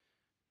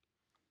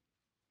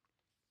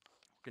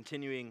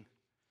Continuing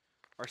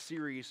our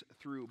series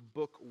through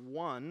Book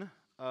 1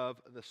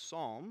 of the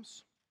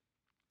Psalms.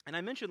 And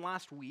I mentioned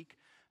last week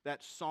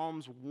that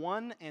Psalms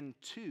 1 and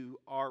 2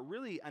 are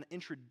really an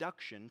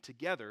introduction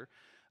together,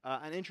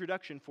 an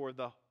introduction for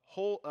the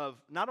whole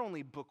of not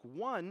only Book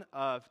 1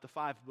 of the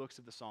 5 books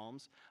of the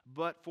Psalms,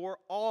 but for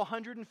all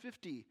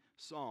 150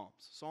 Psalms.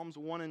 Psalms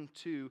 1 and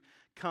 2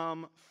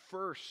 come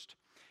first.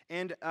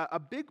 And a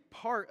big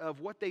part of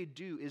what they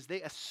do is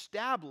they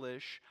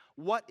establish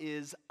what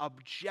is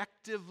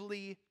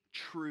objectively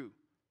true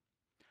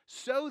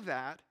so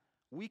that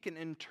we can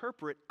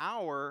interpret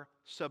our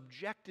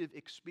subjective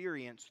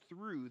experience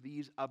through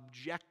these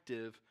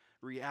objective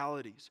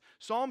realities.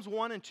 Psalms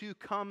 1 and 2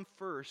 come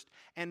first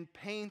and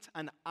paint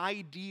an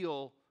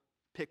ideal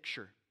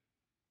picture.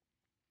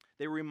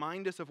 They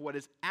remind us of what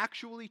is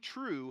actually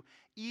true,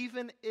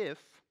 even if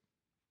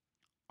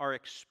our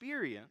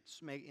experience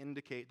may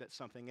indicate that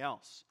something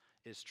else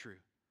is true.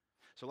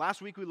 So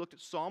last week we looked at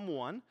Psalm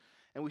 1,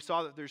 and we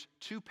saw that there's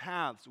two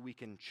paths we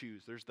can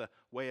choose. There's the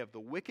way of the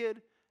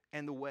wicked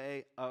and the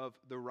way of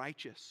the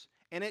righteous.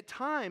 And at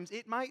times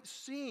it might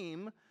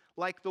seem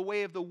like the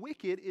way of the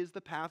wicked is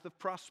the path of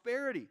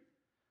prosperity,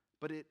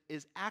 but it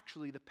is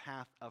actually the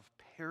path of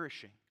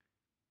perishing.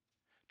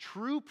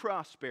 True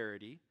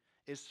prosperity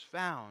is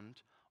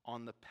found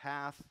on the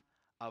path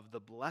of the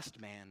blessed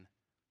man,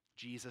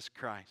 Jesus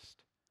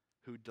Christ,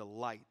 who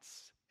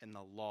delights in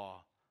the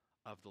law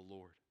of the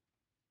Lord.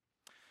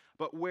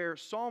 But where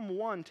Psalm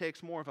 1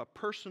 takes more of a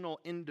personal,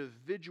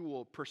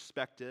 individual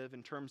perspective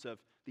in terms of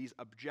these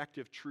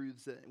objective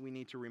truths that we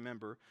need to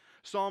remember,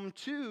 Psalm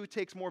 2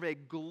 takes more of a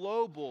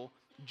global,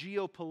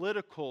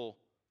 geopolitical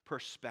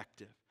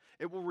perspective.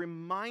 It will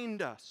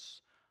remind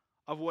us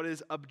of what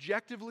is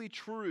objectively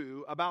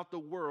true about the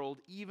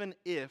world, even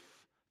if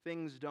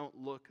things don't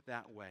look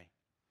that way.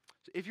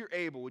 So if you're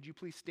able, would you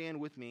please stand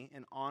with me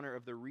in honor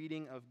of the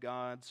reading of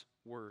God's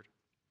Word?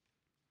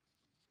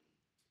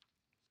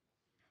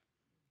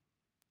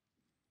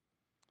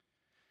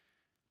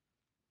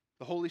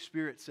 The Holy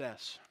Spirit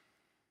says,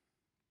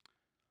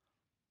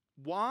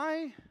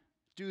 "Why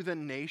do the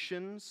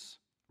nations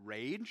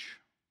rage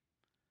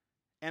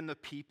and the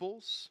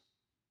peoples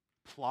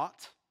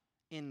plot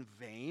in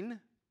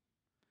vain?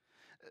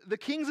 The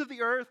kings of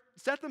the earth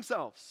set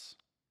themselves,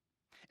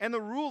 and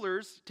the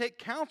rulers take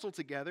counsel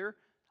together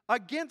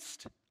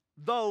against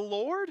the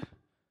Lord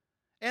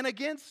and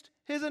against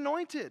His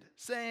anointed,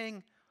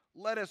 saying,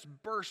 'Let us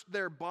burst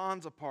their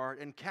bonds apart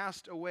and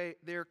cast away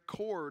their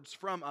cords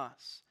from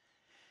us.'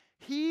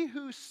 He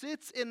who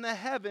sits in the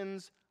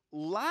heavens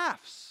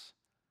laughs.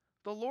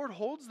 The Lord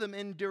holds them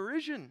in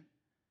derision.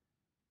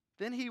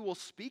 Then He will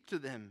speak to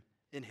them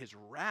in His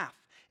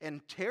wrath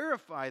and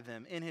terrify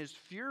them in His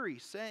fury,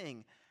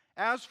 saying,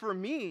 'As for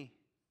me,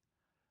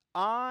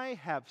 I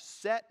have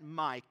set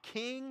my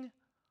king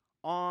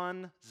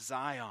on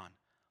Zion,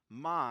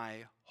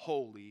 my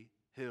holy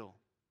hill.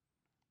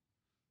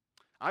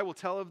 I will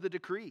tell of the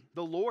decree.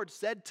 The Lord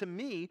said to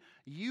me,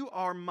 you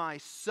are my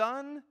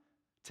son.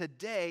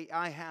 Today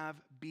I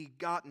have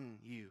begotten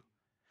you.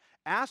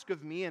 Ask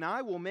of me, and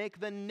I will make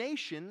the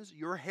nations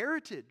your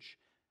heritage,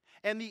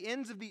 and the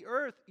ends of the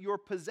earth your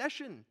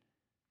possession.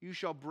 You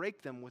shall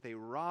break them with a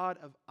rod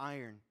of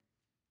iron,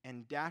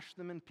 and dash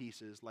them in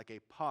pieces like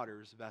a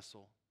potter's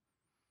vessel.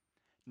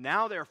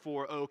 Now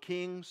therefore, O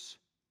kings,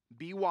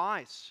 be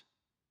wise.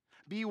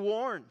 Be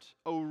warned,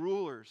 O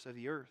rulers of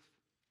the earth.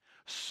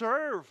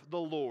 Serve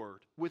the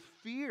Lord with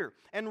fear,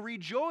 and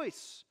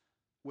rejoice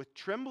with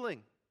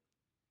trembling.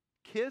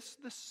 Kiss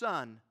the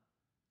Son,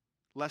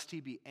 lest He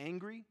be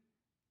angry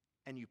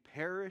and you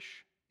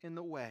perish in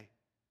the way,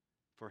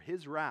 for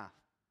His wrath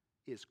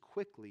is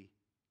quickly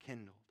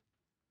kindled.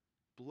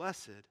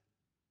 Blessed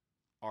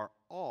are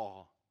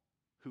all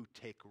who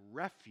take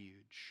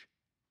refuge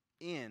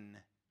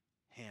in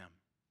Him."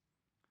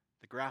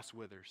 The grass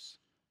withers,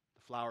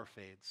 the flower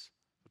fades,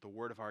 but the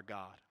word of our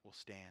God will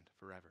stand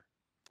forever.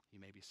 You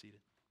may be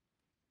seated.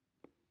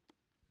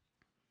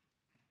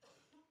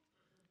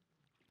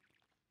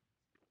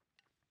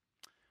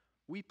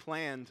 We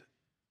planned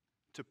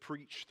to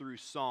preach through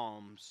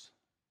Psalms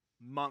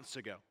months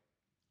ago.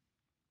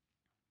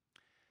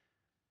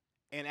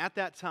 And at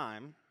that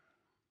time,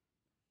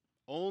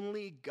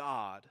 only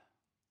God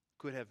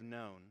could have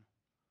known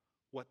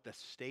what the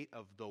state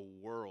of the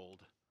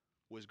world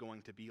was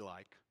going to be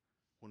like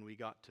when we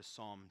got to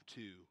Psalm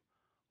 2.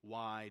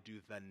 Why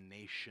do the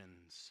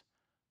nations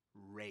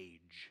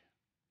rage?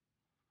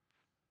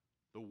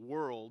 The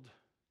world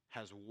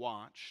has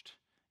watched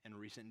in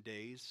recent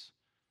days.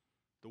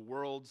 The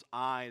world's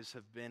eyes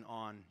have been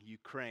on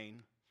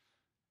Ukraine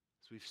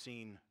as we've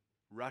seen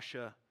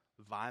Russia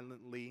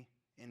violently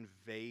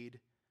invade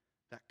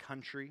that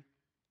country.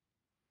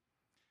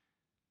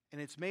 And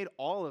it's made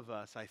all of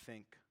us, I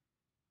think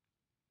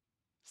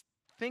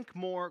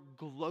more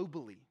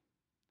globally.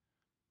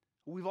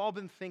 We've all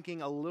been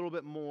thinking a little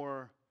bit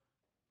more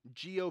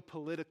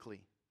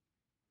geopolitically.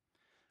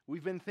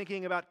 We've been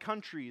thinking about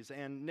countries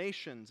and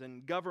nations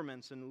and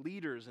governments and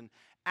leaders and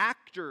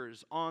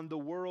actors on the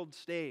world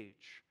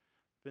stage.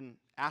 Been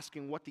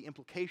asking what the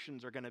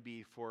implications are going to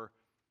be for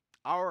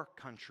our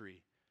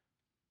country,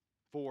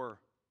 for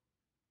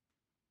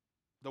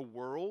the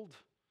world,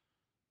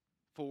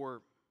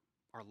 for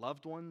our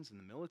loved ones in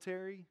the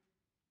military.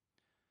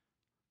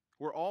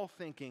 We're all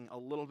thinking a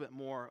little bit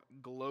more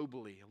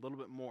globally, a little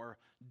bit more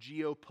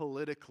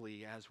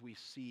geopolitically as we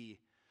see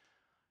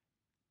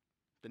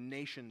the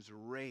nations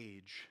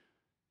rage.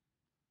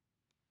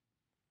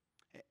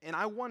 And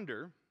I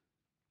wonder,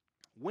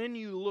 when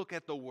you look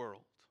at the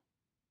world,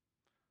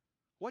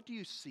 what do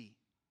you see?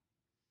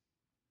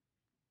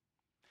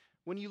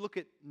 When you look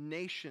at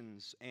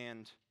nations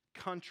and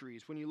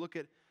countries, when you look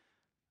at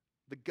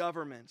the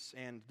governments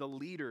and the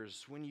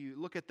leaders, when you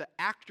look at the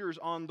actors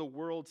on the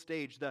world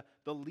stage, the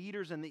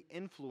leaders and the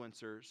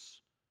influencers,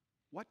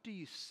 what do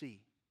you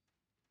see?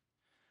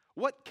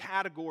 What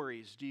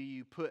categories do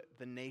you put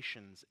the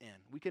nations in?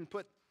 We can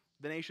put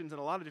the nations in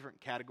a lot of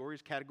different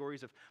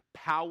categories of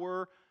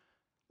power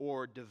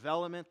or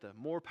development, the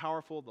more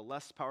powerful, the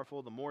less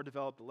powerful, the more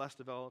developed, the less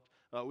developed.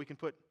 We can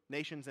put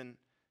nations in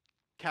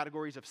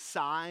categories of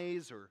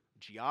size or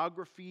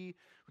geography.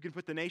 We can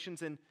put the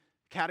nations in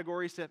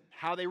categories to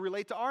how they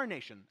relate to our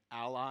nation,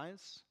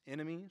 allies,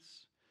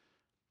 enemies.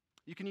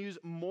 You can use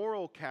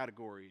moral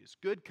categories,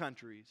 good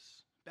countries,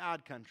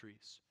 bad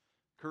countries,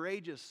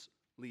 courageous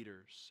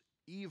leaders,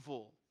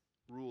 evil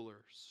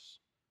rulers.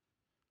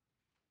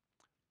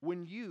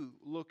 When you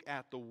look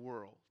at the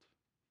world,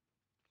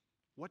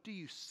 what do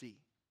you see?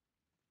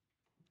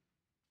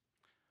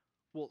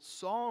 Well,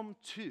 Psalm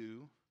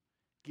 2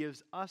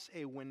 gives us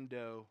a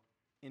window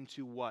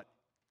into what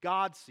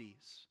God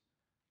sees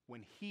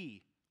when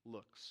He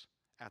looks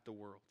at the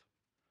world.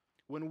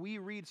 When we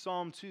read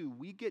Psalm 2,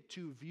 we get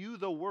to view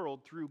the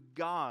world through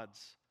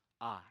God's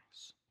eyes.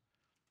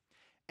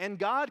 And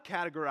God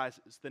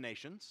categorizes the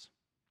nations,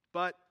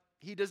 but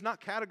He does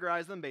not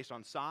categorize them based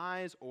on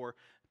size or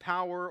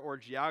power or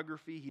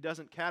geography. He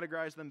doesn't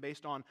categorize them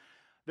based on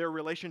their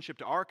relationship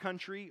to our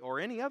country or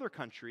any other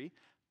country.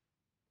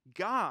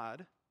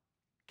 God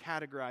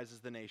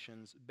categorizes the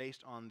nations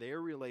based on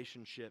their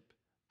relationship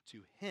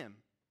to Him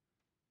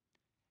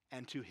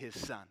and to His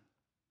Son.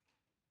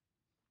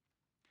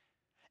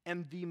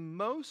 And the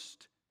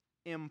most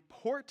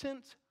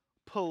important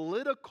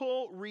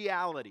political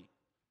reality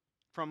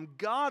from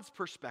God's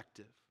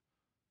perspective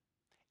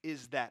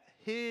is that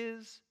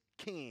His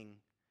King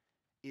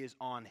is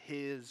on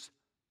His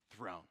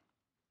throne.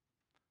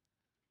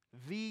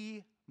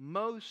 The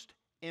most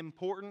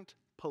important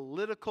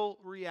political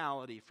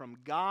reality from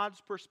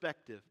God's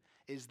perspective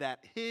is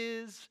that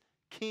His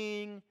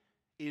King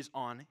is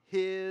on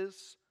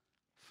His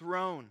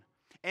throne.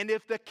 And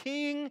if the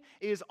King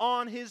is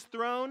on His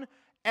throne,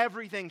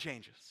 everything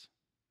changes.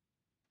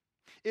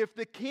 If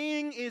the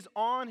King is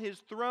on His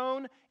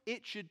throne,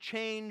 it should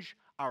change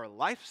our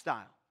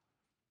lifestyle.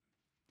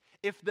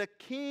 If the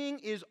King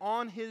is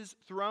on His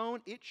throne,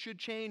 it should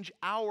change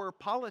our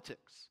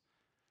politics.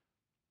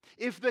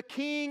 If the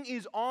King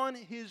is on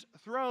His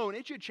throne,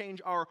 it should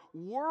change our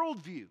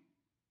worldview.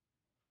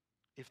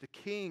 If the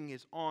King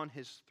is on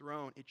His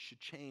throne, it should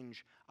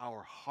change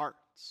our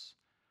hearts.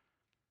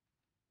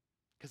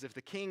 Because if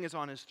the King is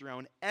on His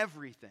throne,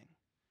 everything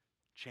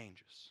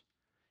changes.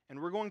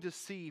 And we're going to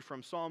see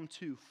from Psalm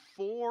 2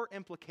 4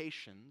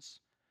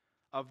 implications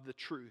of the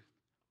truth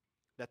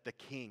that the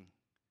King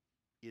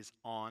is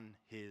on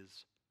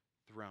His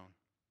throne.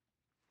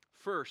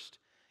 First,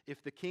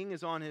 if the King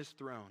is on His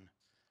throne,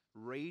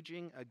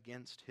 raging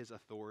against His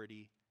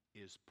authority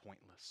is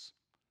pointless.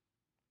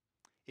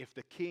 If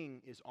the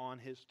King is on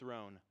His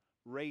throne,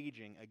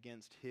 raging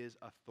against His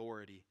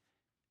authority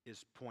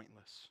is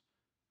pointless.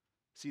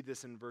 See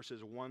this in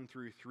verses 1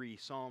 through 3.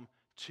 Psalm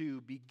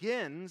 2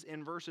 begins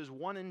in verses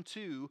 1 and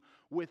 2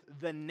 with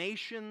the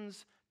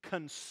nations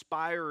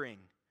conspiring.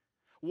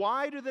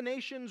 Why do the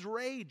nations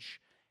rage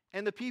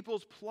and the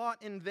peoples plot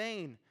in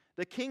vain?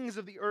 The kings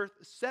of the earth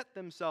set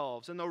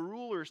themselves, and the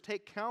rulers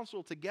take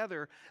counsel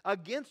together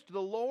against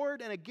the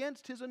Lord and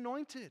against His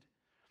anointed.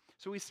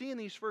 So we see in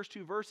these first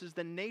two verses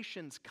the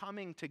nations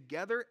coming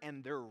together,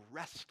 and they're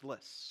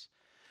restless.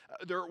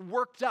 They're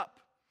worked up.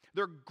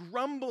 They're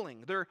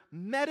grumbling. They're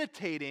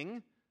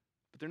meditating,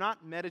 but they're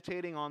not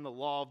meditating on the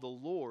law of the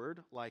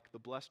Lord like the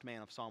blessed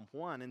man of Psalm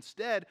 1.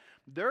 Instead,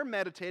 they're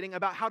meditating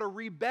about how to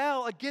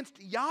rebel against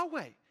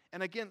Yahweh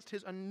and against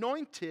His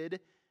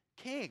anointed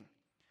king.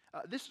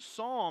 This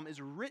psalm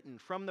is written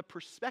from the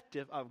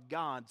perspective of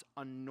God's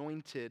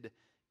anointed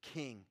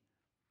king.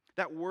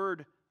 That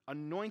word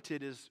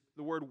anointed is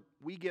the word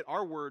we get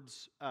our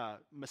words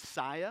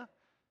Messiah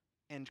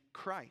and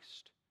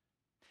Christ.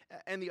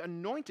 And the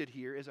anointed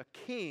here is a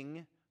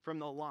king from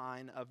the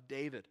line of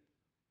David.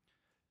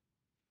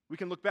 We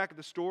can look back at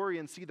the story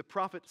and see the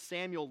prophet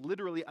Samuel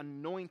literally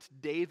anoint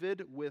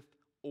David with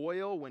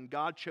oil when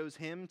God chose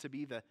him to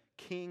be the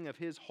king of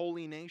His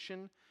holy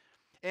nation.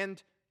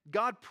 And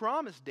God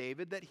promised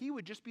David that he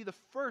would just be the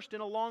first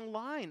in a long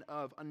line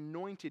of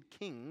anointed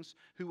kings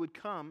who would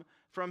come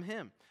from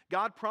him.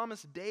 God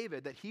promised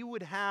David that he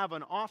would have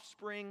an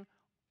offspring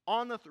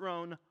on the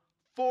throne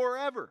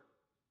forever.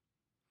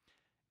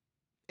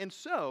 And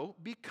so,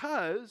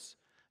 because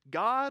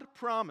God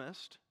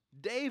promised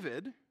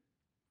David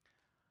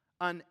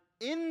an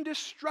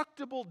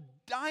indestructible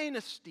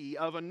dynasty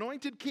of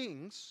anointed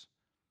kings,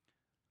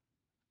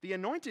 the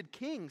anointed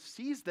king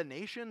sees the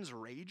nations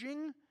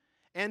raging,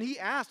 and he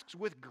asks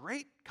with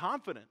great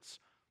confidence,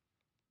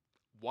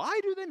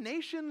 why do the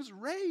nations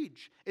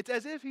rage? It's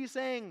as if he's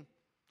saying,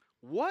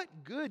 what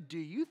good do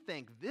you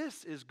think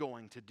this is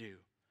going to do?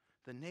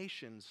 The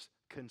nations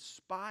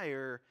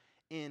conspire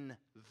in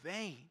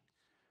vain.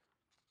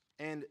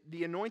 And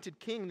the anointed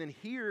king then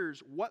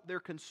hears what their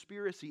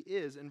conspiracy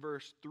is in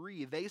verse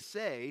 3. They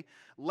say,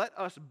 let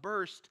us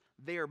burst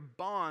their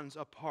bonds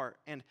apart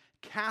and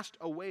cast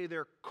away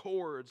their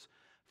cords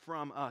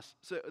from us.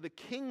 So the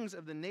kings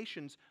of the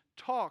nations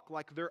talk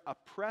like they're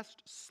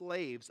oppressed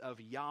slaves of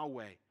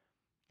Yahweh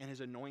and his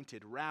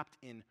anointed, wrapped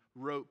in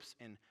ropes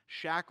and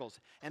shackles.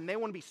 And they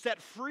want to be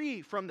set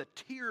free from the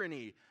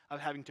tyranny of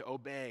having to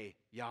obey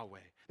Yahweh.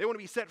 They want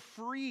to be set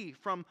free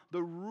from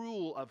the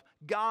rule of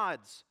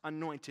God's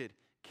anointed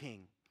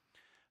king.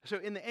 So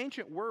in the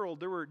ancient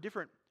world, there were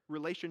different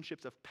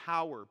relationships of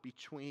power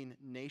between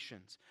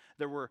nations.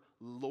 There were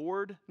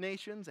lord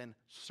nations and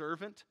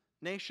servant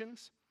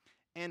nations.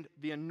 And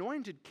the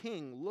anointed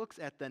king looks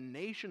at the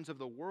nations of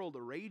the world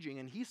raging,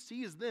 and he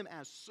sees them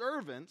as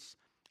servants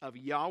of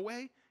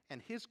Yahweh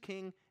and his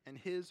king and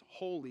his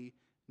holy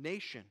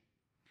nation.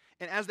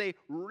 And as they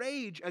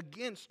rage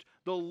against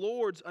the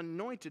Lord's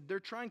anointed,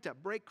 they're trying to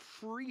break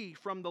free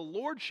from the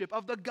lordship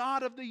of the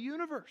God of the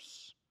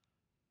universe.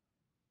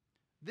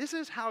 This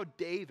is how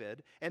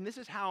David, and this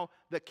is how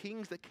the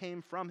kings that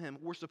came from him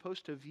were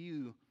supposed to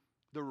view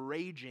the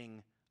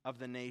raging of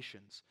the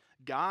nations.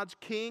 God's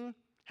king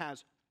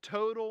has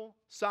total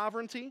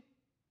sovereignty,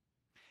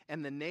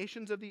 and the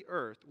nations of the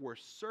earth were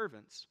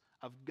servants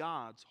of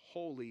God's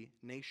holy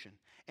nation.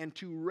 And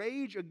to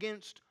rage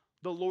against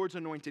the Lord's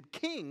anointed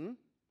king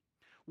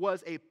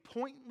was a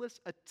pointless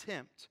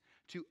attempt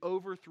to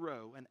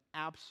overthrow an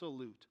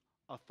absolute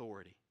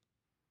authority.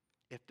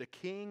 If the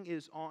king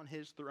is on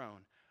his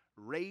throne,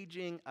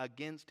 raging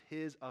against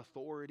his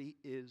authority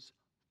is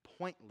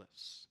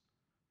pointless.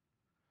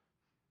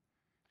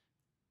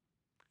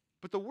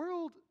 But the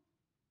world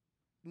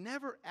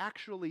never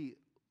actually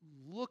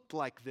looked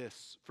like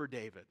this for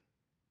David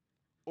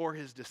or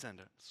his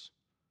descendants.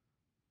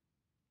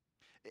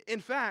 In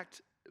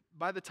fact,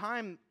 by the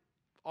time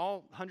all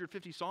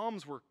 150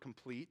 Psalms were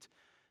complete,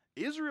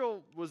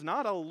 Israel was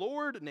not a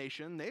lord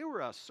nation, they were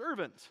a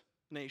servant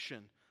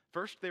nation.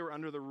 First, they were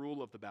under the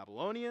rule of the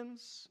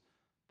Babylonians,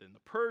 then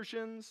the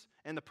Persians,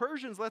 and the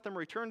Persians let them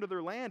return to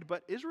their land,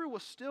 but Israel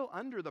was still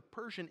under the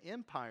Persian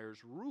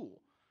Empire's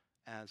rule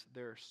as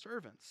their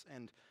servants.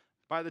 And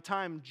by the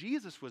time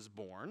Jesus was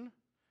born,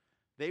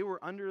 they were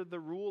under the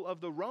rule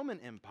of the Roman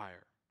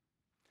Empire.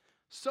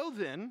 So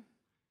then,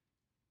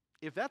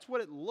 if that's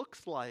what it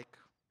looks like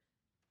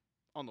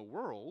on the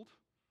world,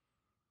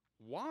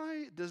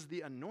 why does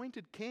the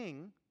anointed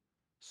king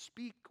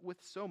speak with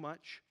so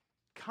much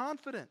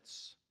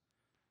confidence?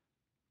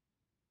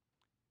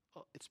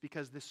 Well, it's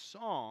because this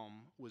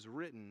psalm was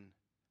written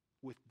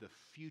with the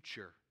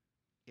future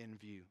in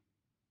view.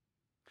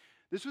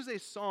 This was a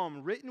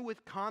psalm written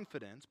with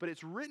confidence, but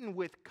it's written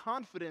with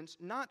confidence,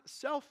 not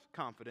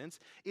self-confidence.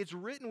 It's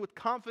written with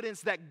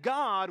confidence that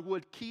God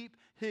would keep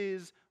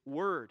his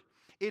word.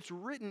 It's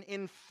written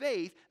in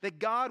faith that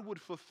God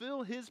would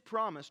fulfill his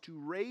promise to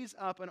raise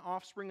up an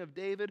offspring of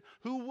David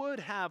who would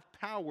have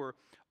power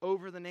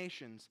over the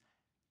nations,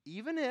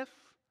 even if,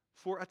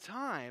 for a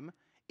time,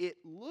 it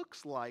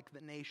looks like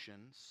the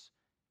nations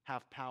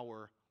have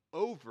power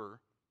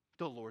over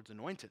the Lord's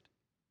anointed.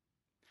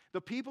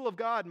 The people of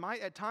God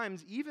might at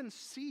times even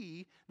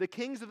see the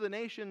kings of the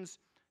nations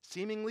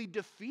seemingly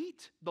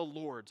defeat the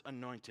Lord's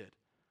anointed,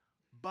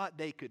 but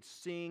they could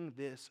sing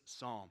this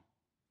psalm.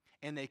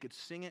 And they could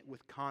sing it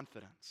with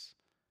confidence,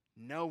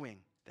 knowing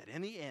that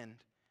in the end,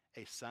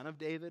 a son of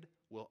David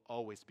will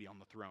always be on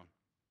the throne.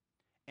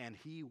 And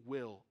he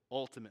will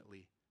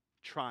ultimately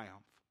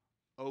triumph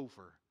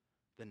over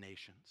the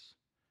nations.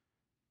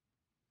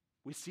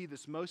 We see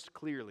this most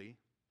clearly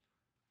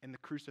in the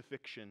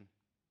crucifixion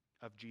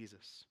of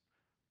Jesus.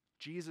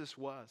 Jesus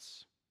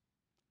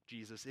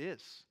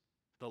is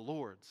the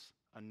Lord's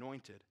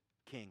anointed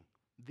king,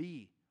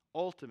 the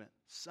ultimate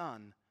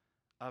son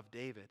of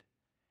David.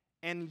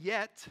 And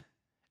yet,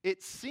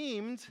 it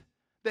seemed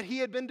that he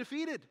had been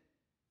defeated.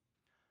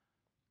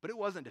 But it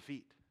wasn't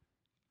defeat.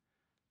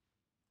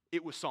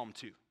 It was Psalm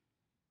 2.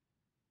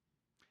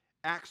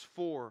 Acts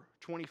 4,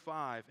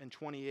 25 and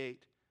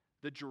 28,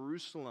 the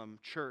Jerusalem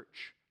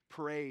church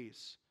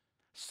prays,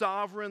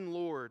 Sovereign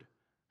Lord,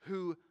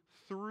 who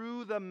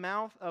through the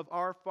mouth of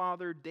our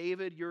father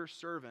David, your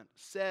servant,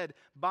 said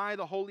by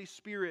the Holy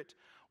Spirit,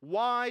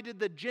 why did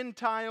the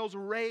Gentiles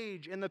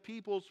rage and the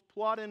peoples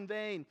plot in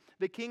vain?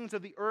 The kings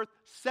of the earth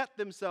set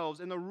themselves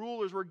and the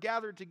rulers were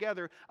gathered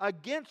together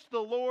against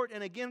the Lord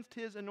and against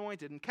his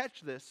anointed. And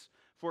catch this,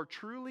 for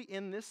truly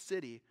in this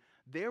city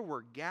there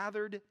were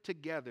gathered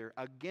together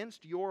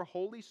against your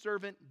holy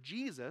servant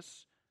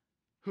Jesus,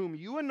 whom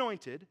you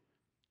anointed,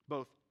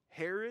 both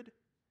Herod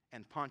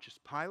and Pontius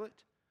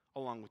Pilate,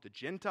 along with the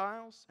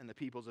Gentiles and the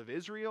peoples of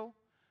Israel,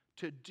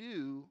 to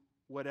do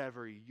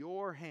whatever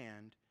your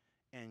hand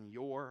and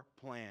your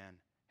plan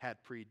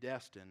had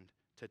predestined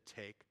to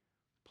take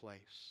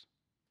place.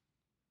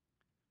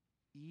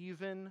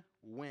 Even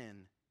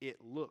when it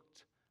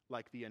looked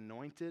like the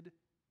anointed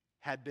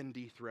had been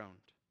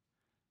dethroned,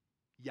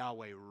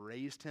 Yahweh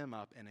raised him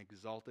up and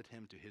exalted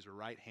him to his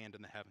right hand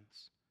in the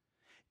heavens.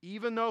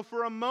 Even though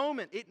for a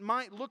moment it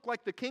might look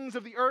like the kings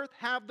of the earth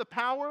have the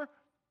power,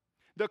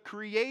 the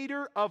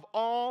creator of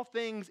all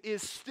things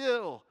is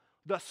still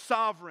the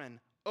sovereign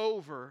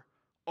over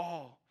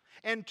all.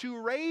 And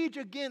to rage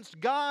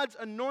against God's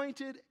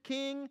anointed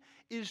king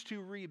is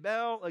to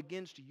rebel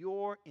against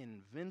your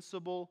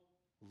invincible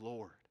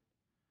Lord.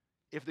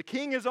 If the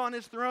king is on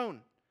his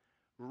throne,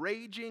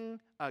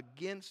 raging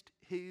against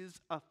his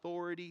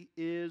authority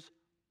is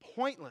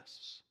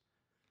pointless.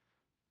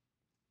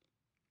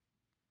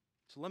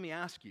 So let me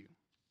ask you,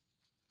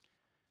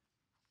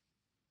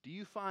 do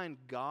you find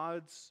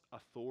God's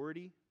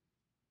authority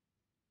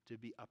to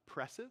be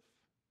oppressive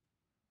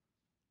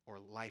or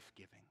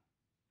life-giving?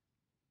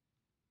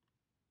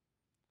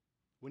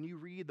 When you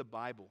read the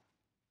Bible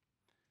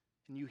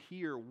and you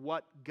hear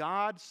what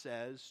God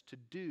says to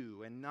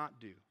do and not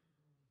do,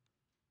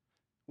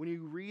 when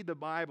you read the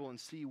Bible and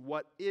see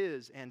what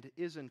is and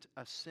isn't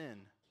a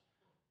sin,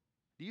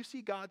 do you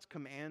see God's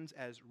commands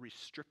as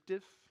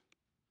restrictive,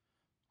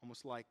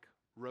 almost like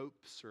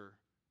ropes or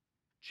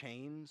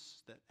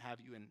chains that have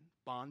you in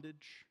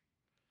bondage?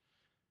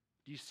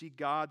 Do you see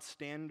God's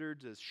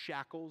standards as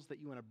shackles that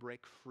you want to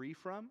break free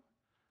from?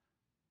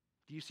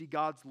 Do you see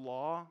God's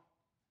law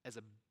as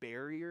a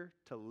barrier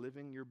to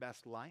living your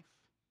best life?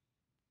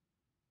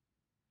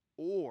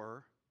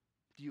 Or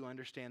do you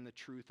understand the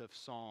truth of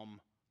Psalm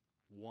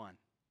 1?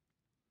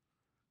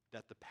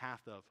 That the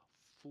path of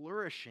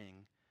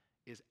flourishing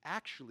is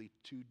actually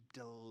to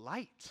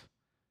delight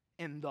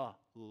in the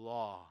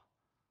law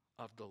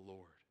of the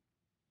Lord.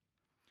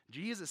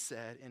 Jesus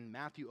said in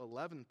Matthew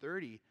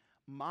 11:30,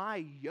 "My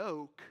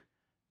yoke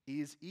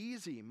is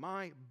easy,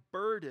 my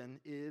burden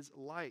is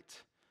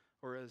light."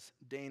 Or as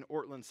Dane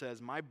Ortland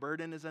says, "My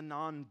burden is a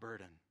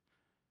non-burden.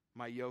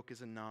 My yoke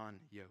is a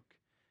non-yoke."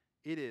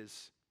 It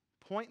is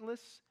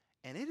pointless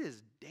and it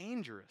is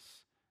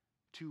dangerous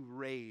to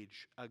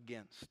rage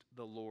against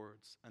the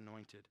Lord's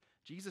anointed.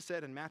 Jesus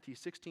said in Matthew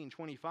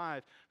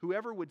 16:25,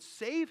 "Whoever would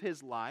save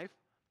his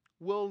life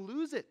will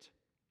lose it.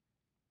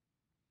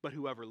 But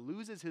whoever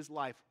loses his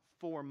life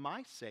for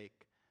my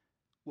sake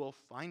will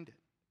find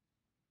it."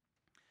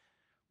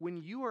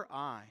 When you or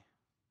I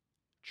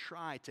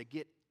try to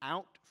get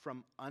out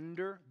from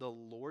under the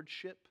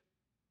lordship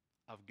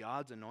of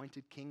God's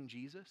anointed King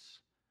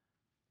Jesus,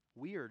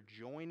 we are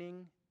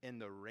joining in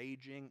the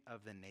raging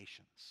of the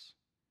nations.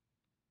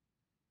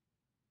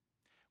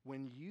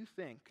 When you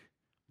think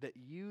that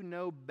you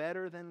know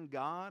better than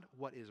God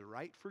what is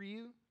right for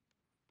you,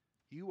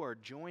 you are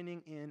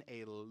joining in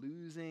a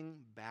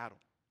losing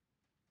battle.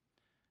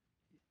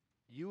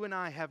 You and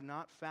I have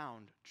not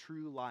found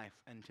true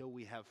life until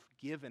we have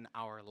given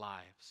our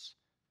lives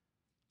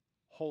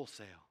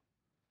wholesale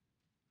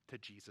to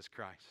Jesus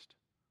Christ,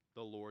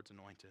 the Lord's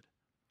anointed.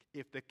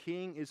 If the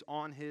king is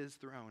on his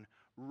throne,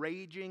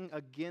 raging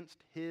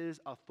against his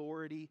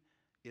authority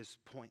is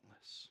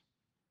pointless.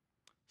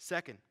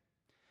 Second,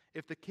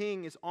 if the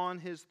king is on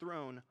his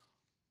throne,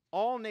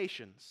 all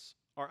nations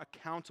are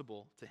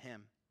accountable to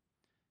him.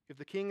 If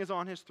the king is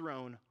on his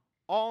throne,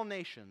 all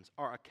nations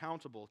are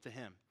accountable to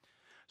him.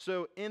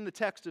 So in the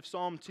text of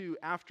Psalm 2,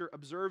 after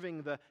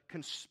observing the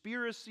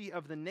conspiracy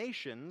of the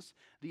nations,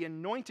 the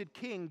anointed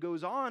king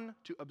goes on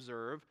to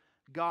observe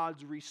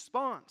God's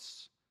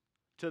response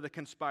to the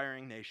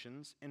conspiring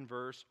nations in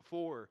verse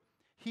 4.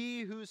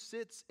 "He who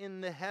sits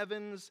in the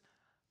heavens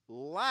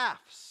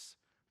laughs.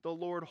 The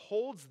Lord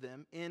holds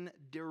them in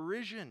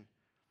derision."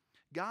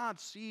 God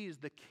sees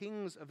the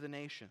kings of the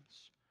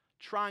nations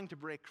trying to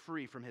break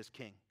free from his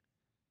king,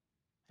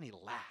 and he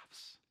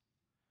laughs.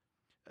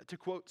 To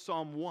quote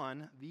Psalm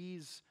 1,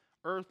 these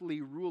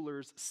earthly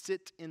rulers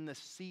sit in the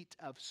seat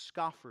of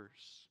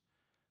scoffers,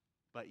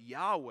 but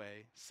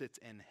Yahweh sits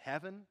in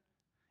heaven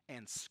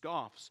and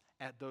scoffs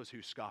at those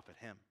who scoff at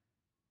him.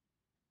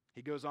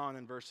 He goes on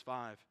in verse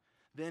 5,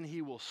 "Then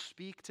he will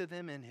speak to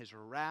them in his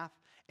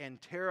wrath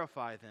and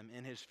terrify them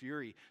in his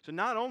fury." So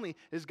not only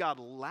is God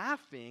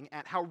laughing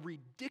at how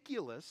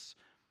ridiculous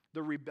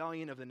the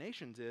rebellion of the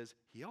nations is,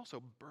 he also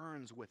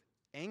burns with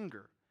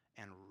anger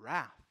and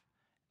wrath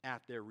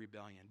at their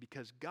rebellion,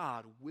 because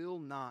God will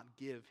not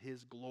give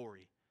his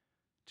glory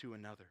to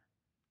another.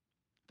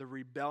 The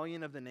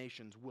rebellion of the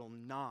nations will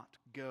not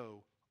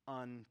go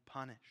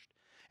unpunished.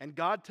 And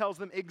God tells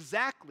them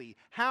exactly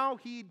how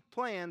he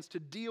plans to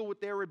deal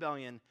with their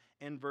rebellion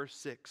in verse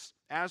 6.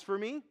 "As for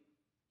me,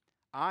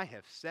 I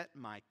have set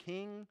my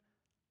king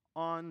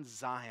on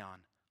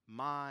Zion,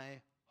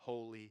 my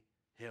holy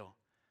hill."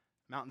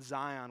 Mount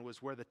Zion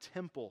was where the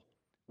temple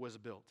was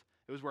built.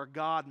 It was where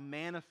God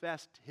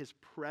manifested his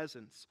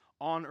presence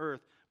on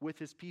earth with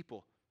his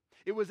people.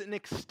 It was an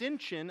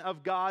extension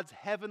of God's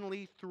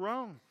heavenly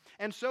throne.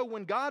 And so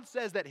when God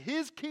says that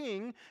his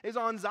king is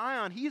on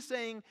Zion, he's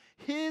saying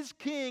his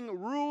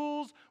king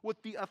rules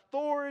with the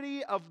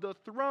authority of the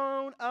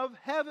throne of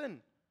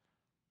heaven.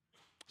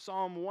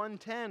 Psalm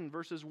 110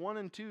 verses 1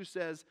 and 2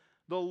 says,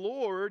 "The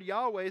Lord,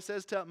 Yahweh,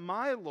 says to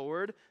my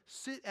Lord,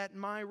 sit at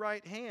my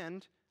right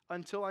hand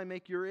until I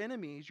make your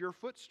enemies your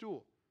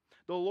footstool.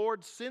 The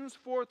Lord sends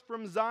forth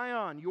from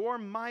Zion your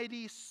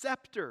mighty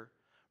scepter.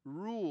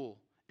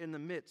 Rule in the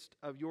midst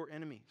of your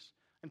enemies."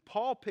 And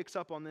Paul picks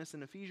up on this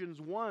in Ephesians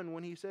 1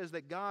 when he says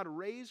that God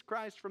raised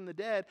Christ from the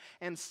dead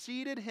and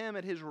seated him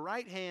at his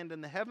right hand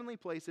in the heavenly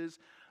places,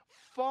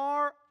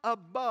 far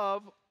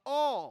above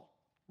all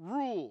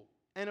rule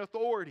and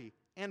authority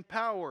and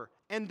power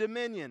and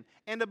dominion,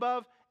 and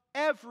above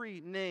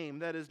every name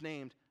that is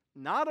named,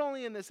 not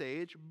only in this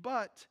age,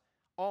 but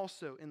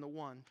also in the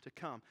one to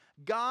come.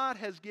 God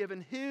has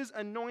given his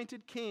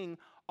anointed king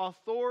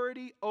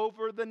authority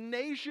over the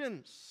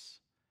nations.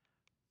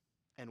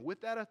 And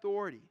with that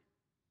authority,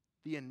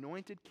 the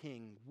anointed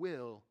king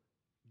will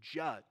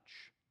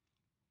judge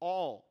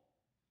all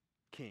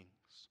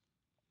kings,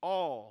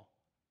 all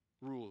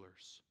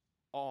rulers,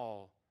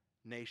 all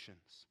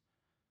nations.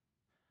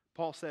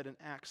 Paul said in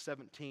Acts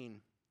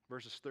 17,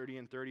 verses 30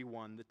 and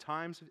 31, "The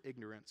times of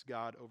ignorance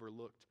God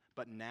overlooked,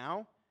 but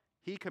now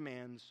he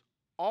commands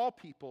all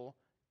people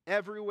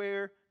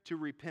everywhere to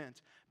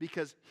repent,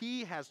 because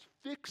he has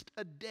fixed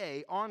a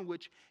day on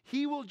which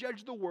he will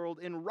judge the world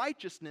in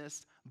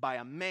righteousness by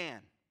a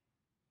man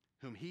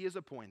whom he has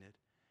appointed,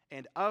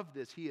 and of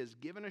this he has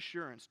given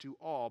assurance to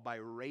all by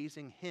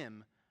raising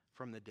him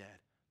from the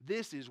dead."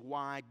 This is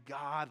why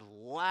God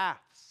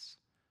laughs.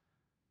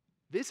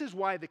 This is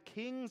why the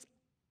kings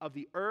of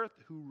the earth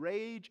who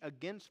rage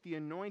against the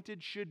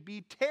anointed should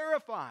be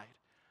terrified,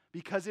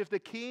 because if the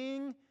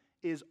king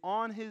is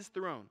on his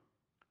throne,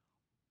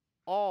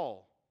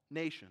 all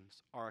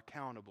nations are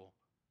accountable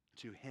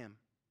to him.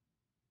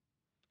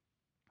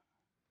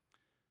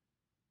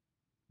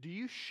 Do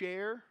you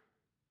share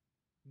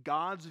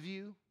God's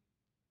view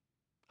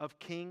of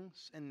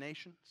kings and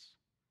nations?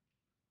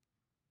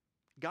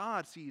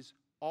 God sees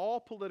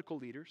all political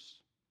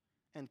leaders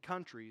and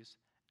countries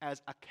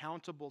as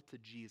accountable to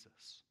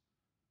Jesus.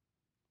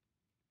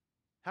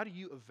 How do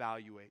you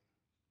evaluate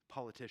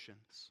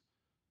politicians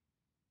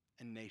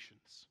and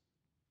nations?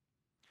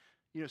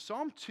 You know,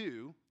 Psalm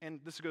 2,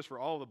 and this goes for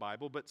all of the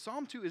Bible, but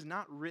Psalm 2 is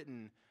not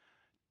written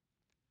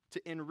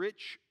to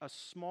enrich a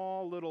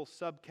small little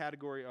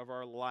subcategory of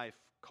our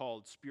life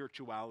called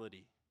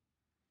spirituality.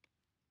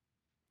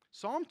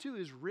 Psalm 2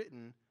 is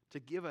written to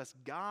give us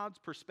God's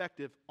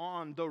perspective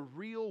on the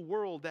real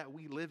world that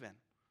we live in.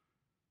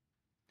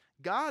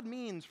 God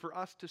means for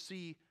us to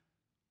see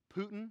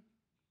Putin,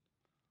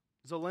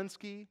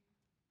 Zelensky,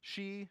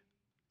 Xi,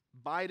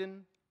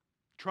 Biden,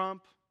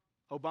 Trump,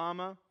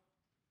 Obama.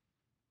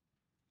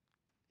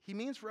 He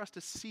means for us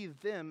to see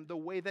them the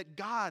way that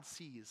God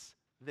sees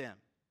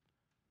them.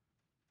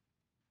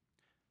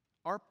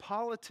 Our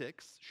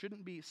politics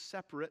shouldn't be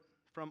separate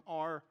from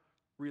our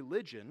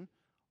religion.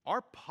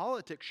 Our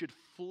politics should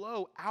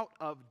flow out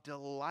of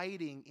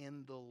delighting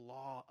in the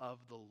law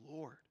of the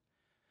Lord.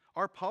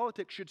 Our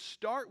politics should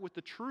start with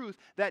the truth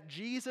that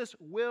Jesus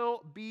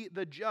will be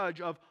the judge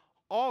of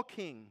all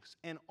kings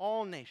and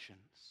all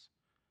nations.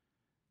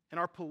 And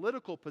our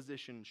political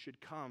position should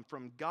come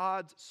from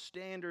God's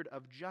standard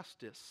of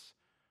justice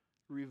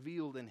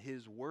revealed in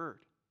his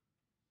word.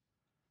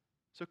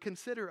 So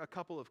consider a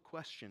couple of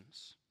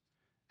questions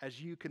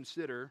as you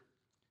consider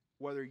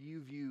whether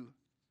you view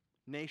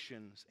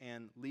nations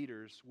and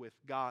leaders with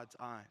God's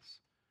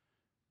eyes.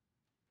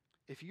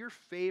 If your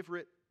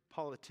favorite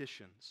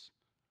politicians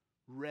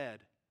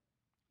read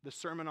the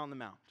Sermon on the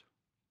Mount,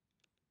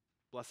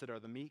 "Blessed are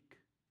the meek,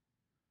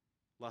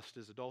 lust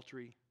is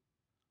adultery,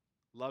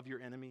 love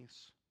your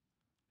enemies,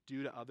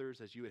 do to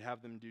others as you would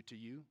have them do to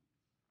you,"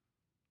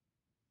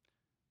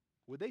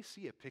 would they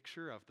see a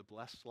picture of the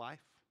blessed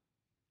life,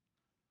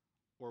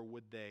 or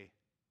would they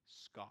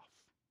scoff?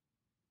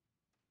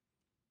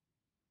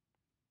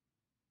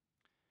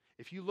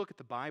 If you look at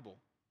the Bible,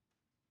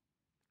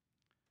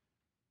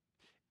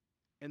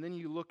 and then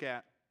you look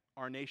at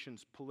our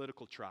nation's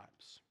political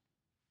tribes,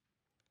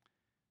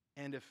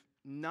 and if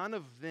none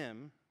of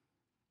them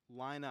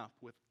line up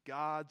with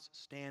God's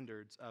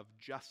standards of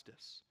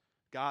justice,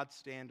 God's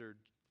standard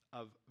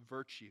of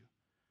virtue,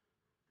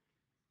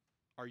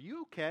 are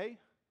you okay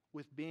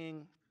with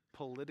being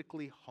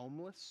politically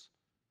homeless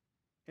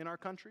in our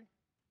country?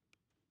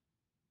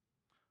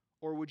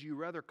 Or would you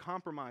rather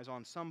compromise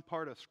on some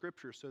part of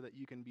Scripture so that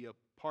you can be a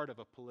part of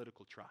a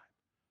political tribe?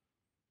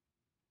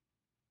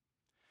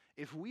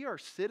 If we are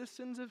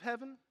citizens of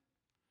heaven,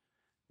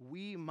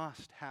 we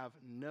must have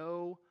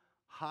no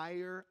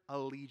higher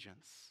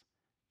allegiance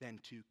than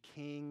to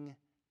King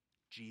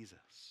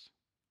Jesus.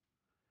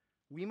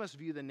 We must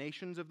view the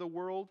nations of the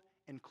world,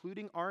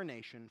 including our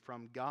nation,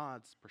 from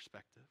God's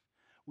perspective.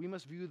 We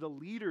must view the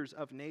leaders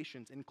of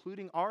nations,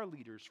 including our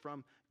leaders,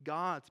 from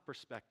God's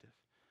perspective.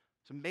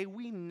 So may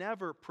we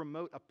never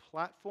promote a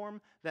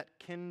platform that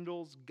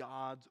kindles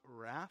God's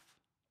wrath.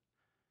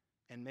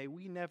 And may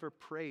we never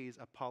praise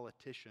a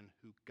politician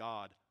who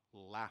God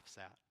laughs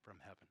at from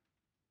heaven.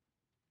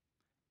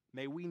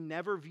 May we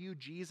never view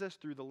Jesus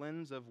through the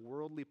lens of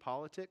worldly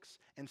politics.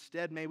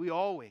 Instead, may we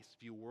always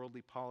view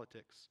worldly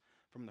politics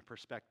from the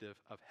perspective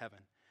of heaven.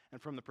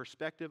 And from the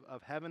perspective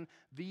of heaven,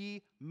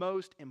 the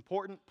most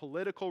important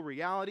political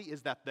reality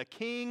is that the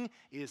king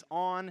is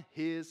on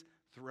his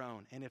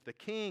throne. And if the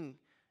king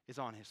is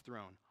on his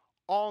throne,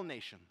 all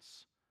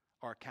nations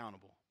are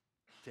accountable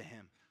to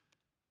him.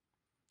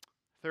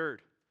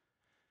 Third,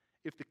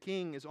 if the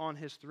king is on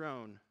his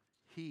throne,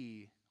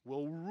 he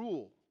will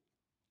rule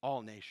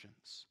all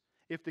nations.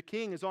 If the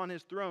king is on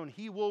his throne,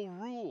 he will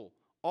rule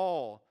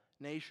all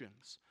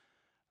nations.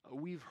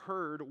 We've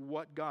heard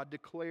what God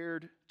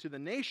declared to the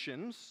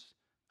nations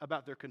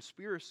about their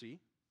conspiracy.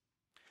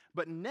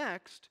 But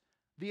next,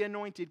 the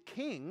anointed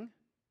king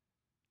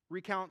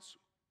recounts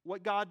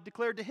what God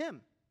declared to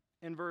him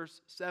in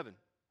verse 7.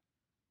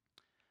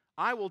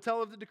 I will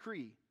tell of the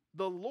decree.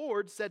 The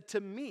Lord said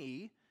to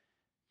me,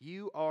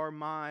 you are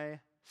my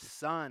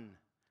son.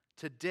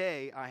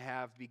 Today I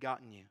have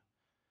begotten you.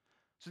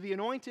 So the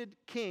anointed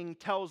king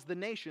tells the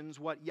nations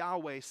what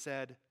Yahweh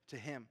said to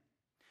him.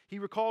 He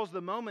recalls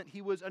the moment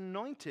he was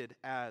anointed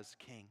as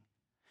king,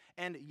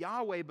 and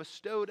Yahweh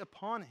bestowed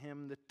upon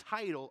him the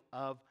title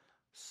of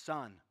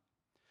son.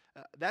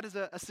 That is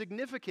a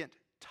significant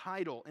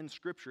title in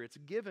Scripture. It's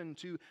given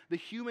to the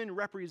human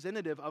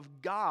representative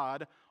of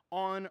God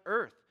on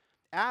earth.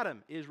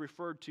 Adam is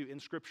referred to in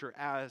Scripture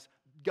as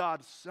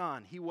God's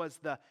son. He was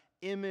the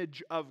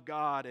image of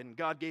God, and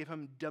God gave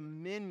him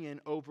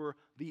dominion over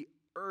the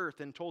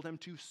earth and told him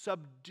to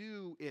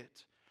subdue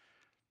it.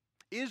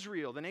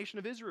 Israel, the nation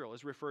of Israel,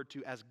 is referred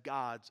to as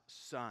God's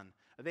son.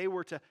 They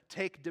were to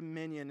take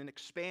dominion and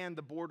expand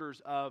the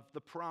borders of the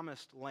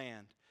promised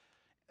land.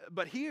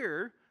 But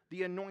here,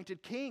 the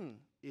anointed king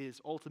is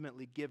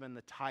ultimately given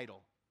the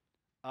title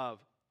of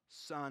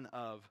Son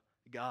of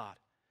God.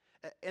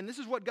 And this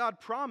is what God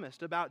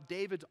promised about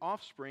David's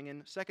offspring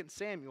in 2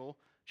 Samuel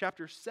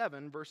chapter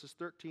 7, verses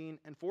 13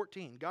 and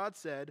 14. God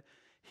said,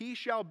 he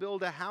shall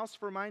build a house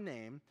for my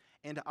name,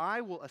 and I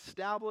will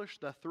establish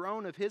the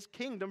throne of his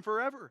kingdom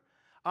forever.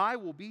 I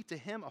will be to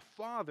him a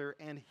father,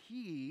 and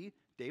he,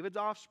 David's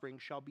offspring,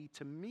 shall be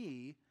to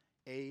me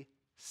a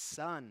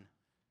son.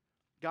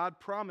 God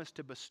promised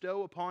to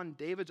bestow upon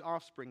David's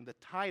offspring the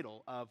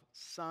title of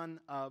Son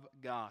of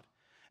God.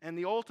 And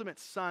the ultimate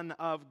Son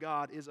of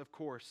God is, of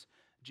course,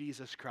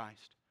 Jesus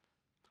Christ.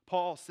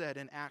 Paul said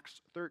in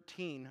Acts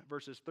 13,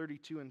 verses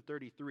 32 and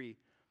 33,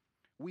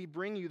 we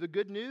bring you the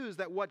good news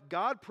that what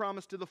God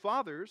promised to the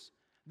fathers,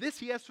 this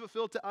he has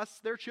fulfilled to us,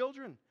 their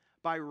children,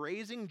 by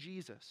raising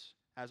Jesus,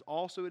 as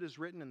also it is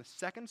written in the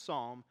second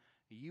psalm,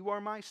 you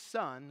are my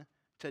son,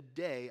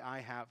 today I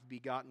have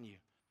begotten you.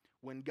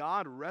 When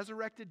God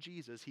resurrected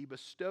Jesus, he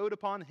bestowed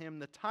upon him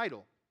the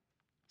title,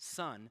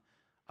 Son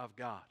of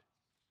God.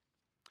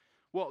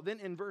 Well, then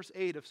in verse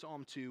 8 of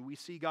Psalm 2, we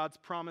see God's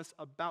promise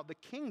about the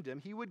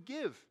kingdom he would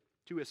give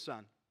to his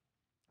son.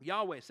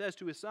 Yahweh says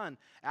to his son,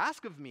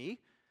 ask of me,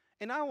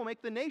 and I will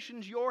make the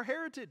nations your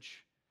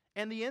heritage,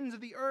 and the ends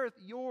of the earth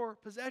your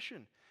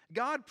possession.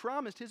 God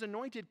promised his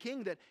anointed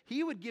king that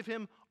he would give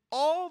him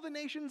all the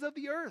nations of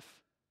the earth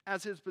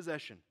as his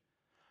possession.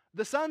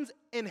 The son's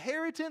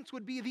inheritance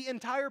would be the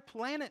entire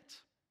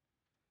planet.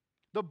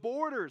 The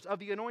borders of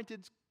the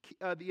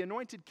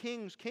anointed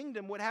king's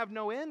kingdom would have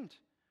no end.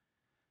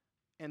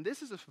 And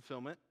this is a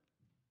fulfillment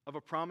of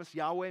a promise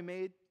Yahweh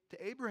made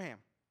to Abraham.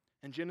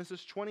 In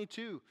Genesis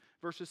 22,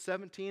 verses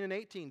 17 and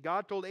 18,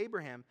 God told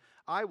Abraham,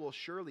 I will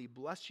surely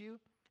bless you,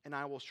 and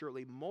I will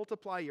surely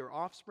multiply your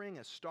offspring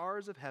as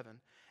stars of heaven,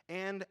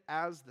 and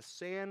as the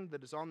sand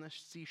that is on the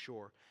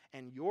seashore.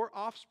 And your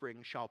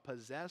offspring shall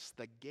possess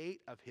the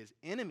gate of his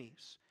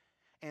enemies.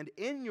 And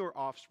in your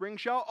offspring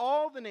shall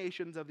all the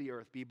nations of the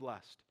earth be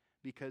blessed,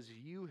 because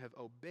you have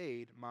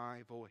obeyed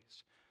my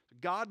voice.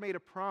 God made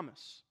a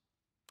promise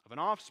of an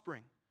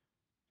offspring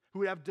who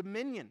would have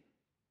dominion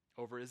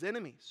over his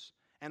enemies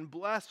and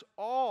bless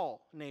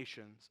all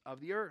nations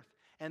of the earth.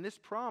 And this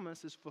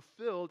promise is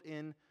fulfilled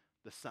in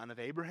the son of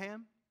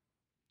Abraham,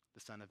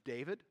 the son of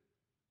David,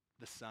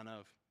 the Son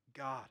of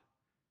God.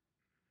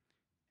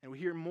 And we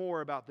hear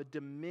more about the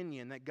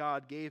dominion that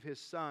God gave his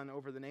son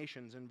over the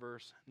nations in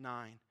verse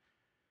 9.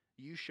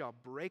 You shall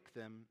break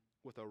them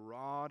with a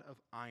rod of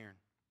iron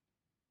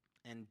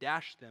and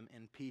dash them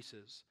in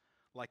pieces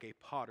like a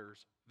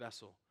potter's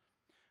vessel.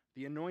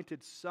 The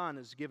anointed son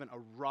is given a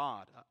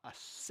rod, a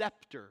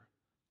scepter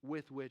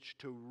with which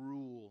to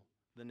rule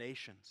the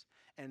nations.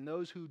 And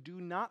those who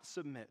do not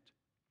submit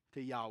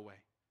to Yahweh,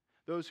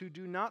 those who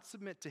do not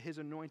submit to his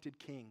anointed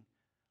king,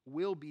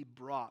 will be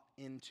brought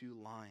into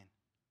line.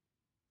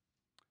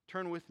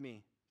 Turn with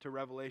me to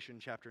Revelation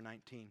chapter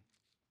 19.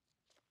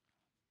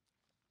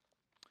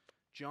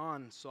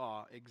 John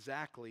saw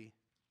exactly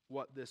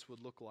what this would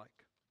look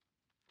like,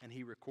 and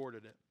he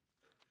recorded it.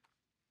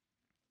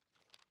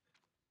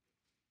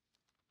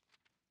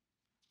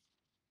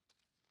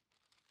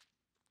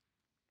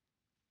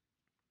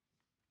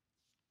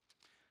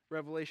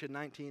 Revelation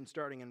 19,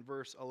 starting in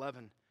verse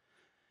 11.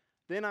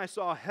 Then I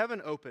saw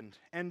heaven opened,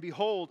 and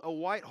behold, a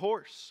white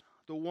horse.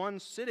 The one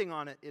sitting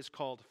on it is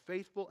called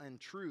Faithful and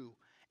True,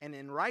 and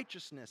in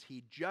righteousness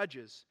he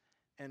judges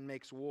and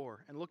makes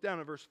war. And look down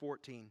at verse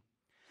 14.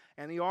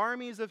 And the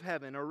armies of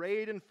heaven,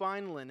 arrayed in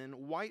fine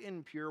linen, white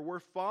and pure, were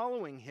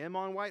following him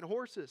on white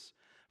horses.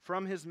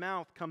 From his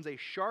mouth comes a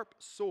sharp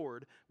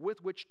sword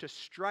with which to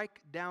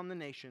strike down the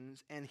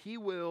nations, and he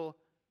will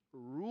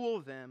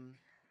rule them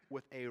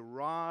with a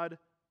rod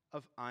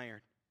of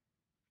iron.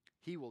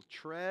 He will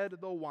tread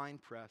the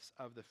winepress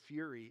of the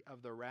fury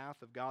of the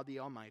wrath of God the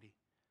Almighty.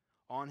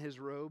 On his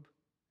robe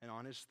and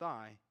on his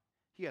thigh,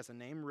 he has a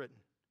name written,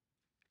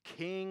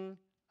 King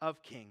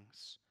of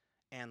Kings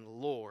and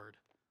Lord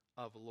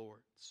of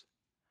Lords.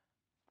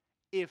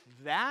 If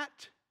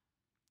that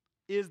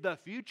is the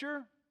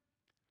future,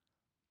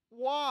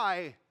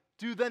 why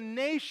do the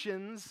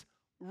nations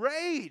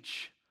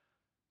rage?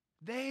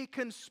 They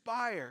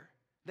conspire,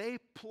 they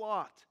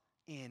plot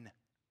in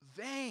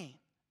vain.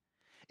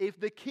 If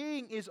the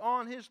king is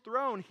on his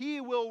throne,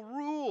 he will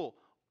rule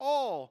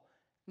all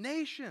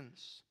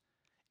nations.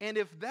 And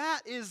if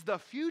that is the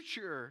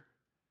future,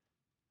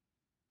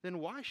 then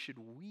why should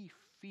we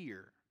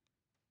fear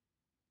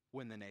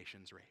when the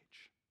nations rage?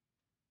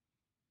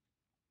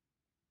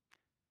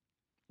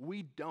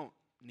 We don't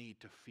need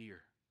to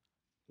fear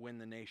when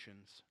the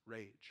nations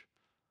rage.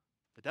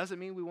 That doesn't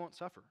mean we won't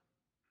suffer.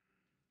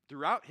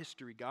 Throughout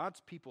history,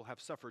 God's people have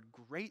suffered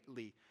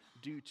greatly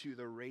due to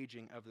the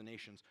raging of the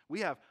nations.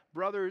 We have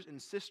brothers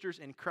and sisters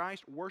in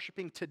Christ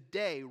worshiping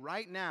today,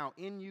 right now,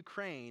 in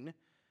Ukraine,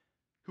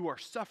 who are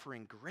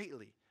suffering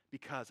greatly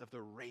because of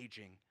the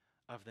raging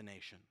of the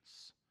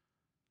nations.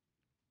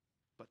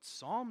 But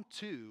Psalm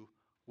 2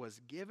 was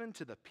given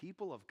to the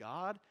people of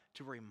God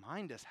to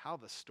remind us how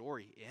the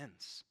story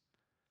ends.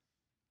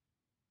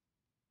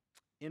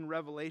 In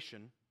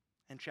Revelation,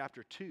 in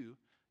chapter 2,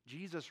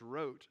 Jesus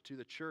wrote to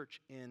the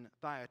church in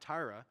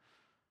Thyatira,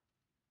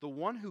 "The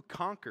one who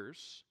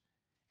conquers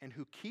and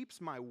who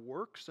keeps my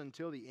works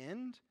until the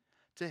end,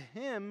 to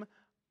him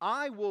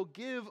I will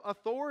give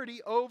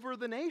authority over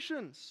the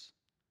nations.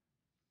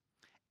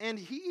 And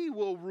he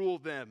will rule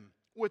them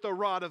with a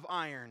rod of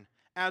iron,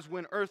 as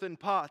when earthen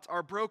pots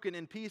are broken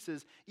in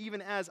pieces,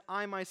 even as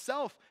I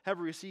myself have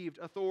received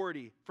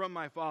authority from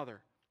my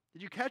Father."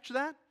 Did you catch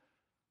that?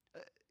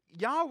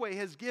 Yahweh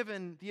has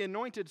given the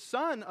anointed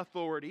Son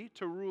authority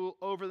to rule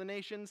over the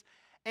nations,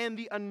 and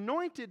the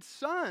anointed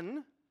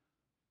Son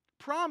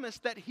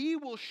promised that he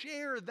will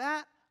share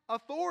that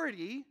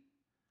authority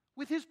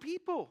with his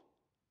people,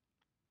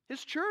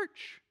 his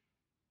church.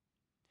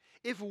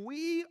 If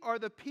we are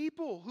the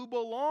people who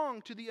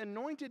belong to the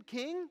anointed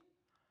King,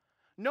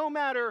 no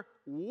matter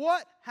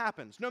what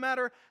happens, no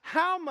matter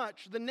how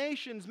much the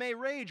nations may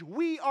rage,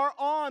 we are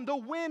on the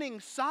winning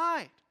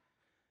side.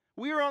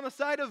 We are on the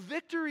side of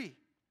victory.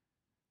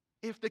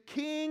 If the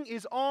king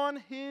is on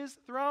his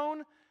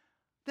throne,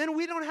 then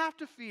we don't have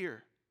to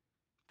fear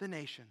the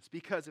nations,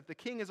 because if the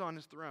king is on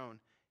his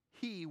throne,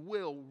 he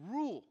will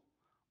rule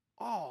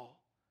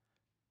all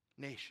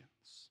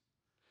nations.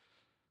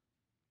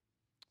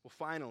 Well,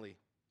 finally,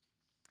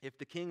 if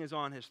the king is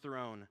on his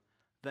throne,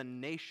 the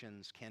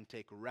nations can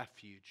take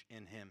refuge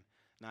in him.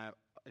 Now,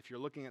 if you're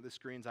looking at the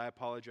screens, I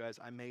apologize.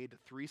 I made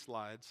 3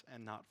 slides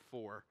and not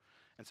 4,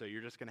 and so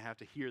you're just going to have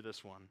to hear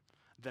this one.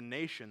 The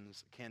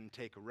nations can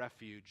take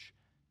refuge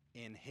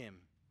in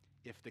him.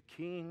 If the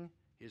king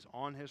is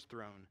on his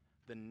throne,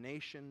 the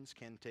nations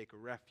can take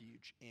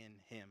refuge in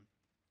him.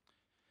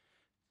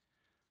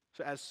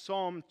 So as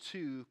Psalm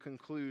 2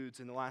 concludes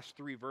in the last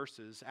 3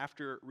 verses,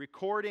 after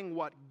recording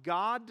what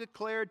God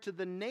declared to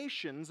the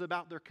nations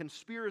about their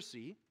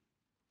conspiracy,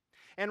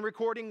 and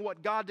recording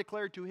what God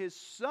declared to his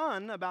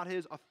Son about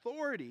his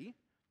authority,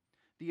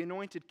 the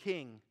anointed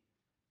king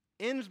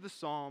ends the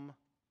psalm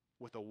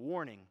with a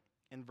warning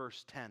in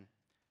verse 10.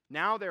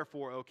 "Now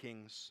therefore, O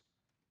kings,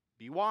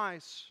 be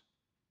wise,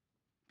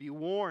 be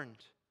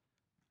warned,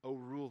 O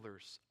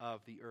rulers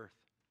of the earth."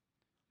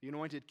 The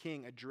anointed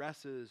king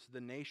addresses the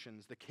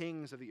nations, the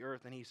kings of the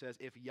earth, and he says,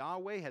 if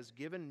Yahweh has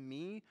given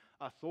me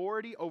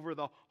authority over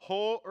the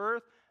whole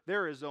earth,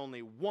 there is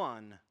only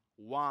one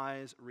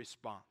wise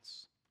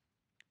response.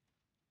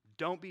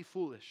 Don't be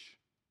foolish,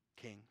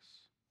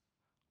 kings.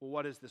 Well,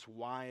 what is this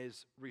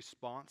wise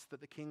response that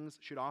the kings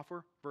should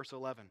offer? Verse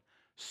 11,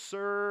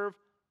 serve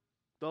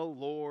the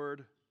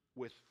Lord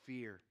with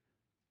fear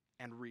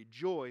and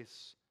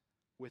rejoice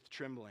with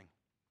trembling.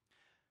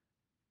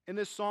 In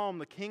this psalm,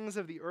 the kings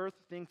of the earth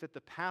think that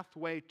the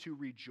pathway to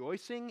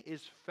rejoicing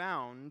is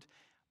found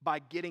by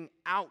getting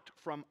out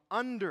from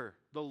under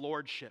the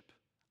lordship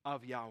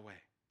of Yahweh.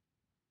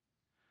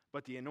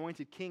 But the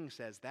anointed king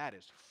says that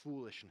is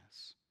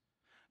foolishness.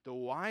 The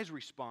wise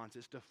response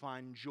is to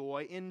find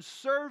joy in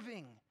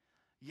serving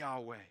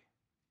Yahweh.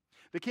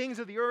 The kings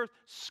of the earth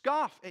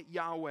scoff at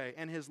Yahweh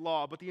and his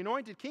law, but the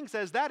anointed king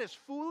says that is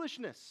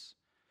foolishness.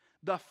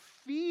 The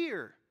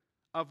fear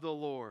of the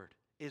Lord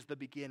is the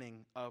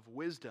beginning of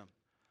wisdom,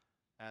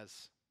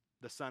 as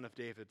the son of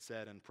David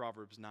said in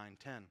Proverbs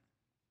 9:10.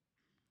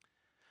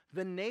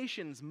 The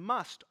nations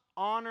must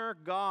honor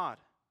God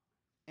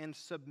and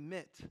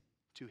submit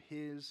to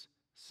his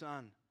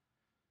Son.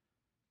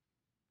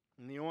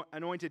 And the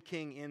anointed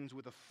king ends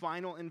with a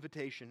final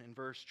invitation in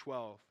verse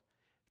 12.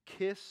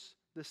 Kiss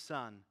the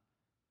Son,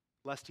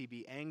 lest he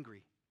be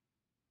angry,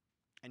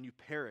 and you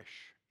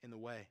perish in the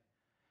way,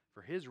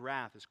 for his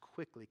wrath is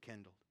quickly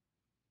kindled.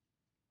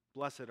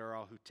 Blessed are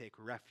all who take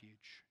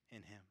refuge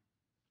in him.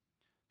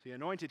 So the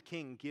anointed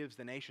king gives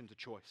the nations a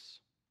choice.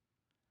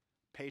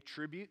 Pay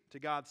tribute to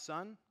God's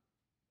Son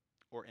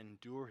or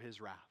endure his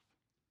wrath.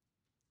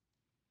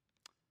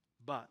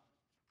 But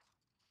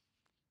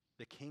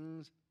the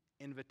king's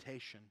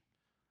invitation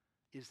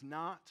is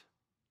not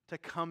to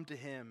come to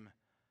him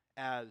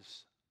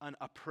as an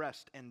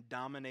oppressed and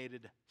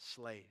dominated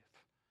slave.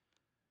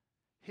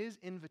 His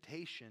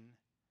invitation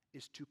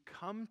is to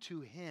come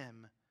to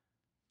him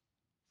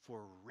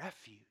for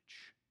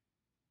refuge.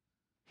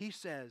 He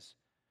says,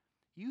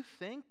 you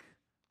think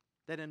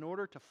that in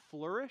order to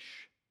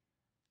flourish,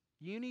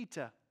 you need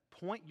to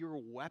point your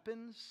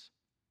weapons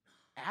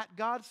at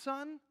God's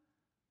Son?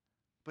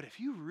 But if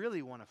you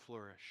really want to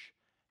flourish,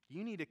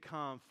 you need to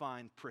come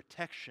find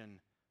protection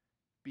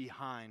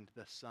behind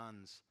the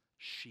Son's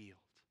shield.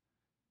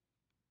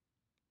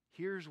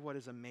 Here's what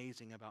is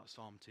amazing about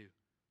Psalm 2.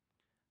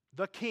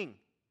 The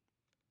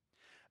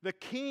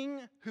king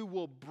who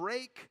will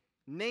break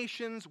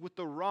nations with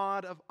the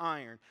rod of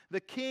iron, the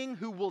king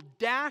who will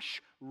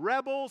dash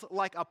rebels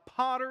like a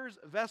potter's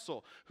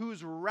vessel,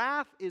 whose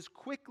wrath is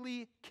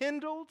quickly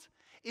kindled,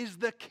 is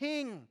the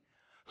king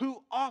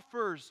who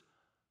offers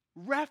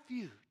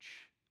refuge.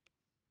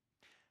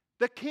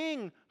 The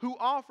king who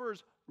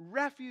offers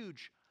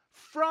refuge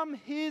from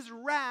his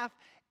wrath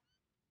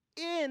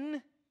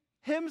in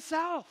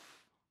himself.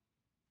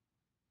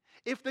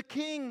 If the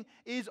king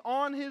is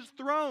on his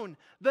throne,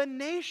 the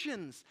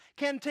nations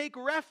can take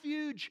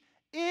refuge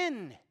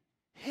in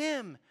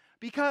him,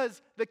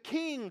 because the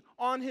king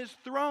on his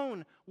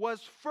throne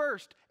was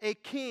first a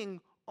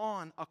king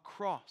on a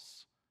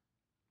cross.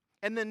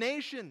 And the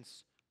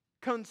nations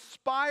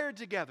conspired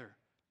together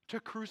to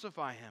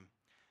crucify him.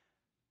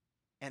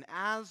 And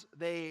as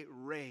they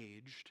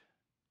raged,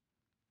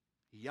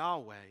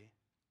 Yahweh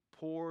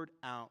poured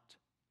out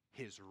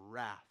his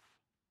wrath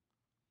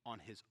on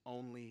his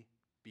only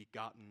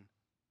begotten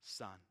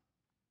Son.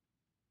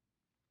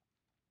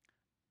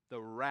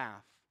 The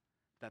wrath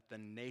that the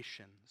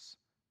nations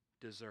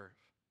deserve.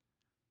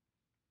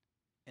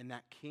 And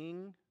that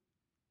king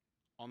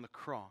on the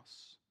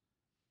cross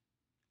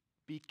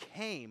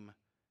became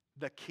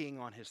the king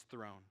on his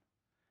throne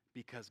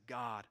because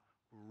God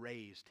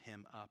raised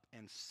him up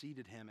and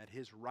seated him at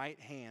his right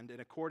hand.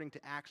 And according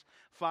to Acts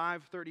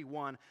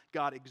 5:31,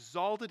 God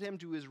exalted him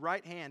to his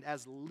right hand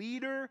as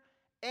leader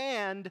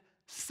and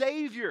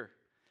Savior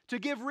to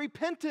give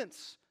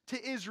repentance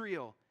to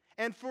Israel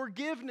and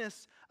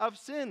forgiveness of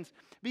sins.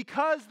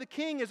 Because the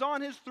king is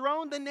on his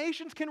throne, the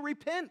nations can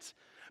repent.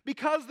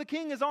 Because the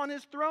king is on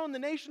his throne, the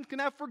nations can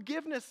have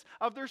forgiveness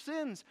of their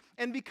sins.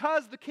 And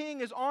because the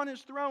king is on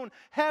his throne,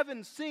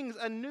 heaven sings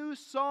a new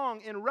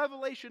song in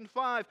Revelation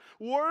 5.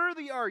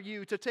 Worthy are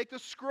you to take the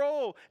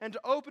scroll and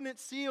to open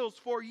its seals,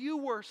 for you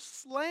were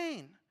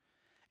slain.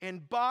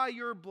 And by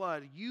your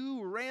blood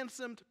you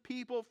ransomed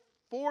people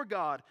for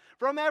God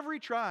from every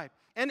tribe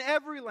and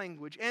every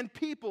language and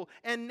people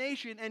and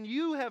nation, and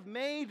you have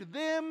made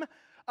them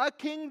a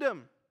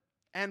kingdom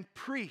and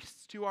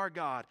priests to our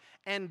God,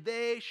 and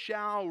they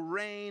shall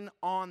reign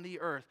on the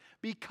earth.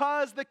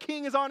 Because the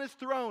king is on his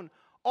throne,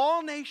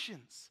 all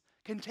nations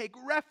can take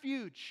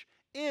refuge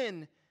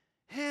in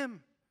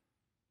him.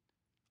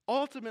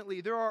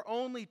 Ultimately, there are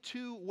only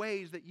two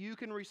ways that you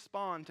can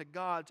respond to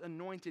God's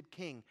anointed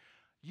king.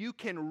 You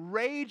can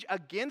rage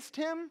against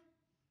him,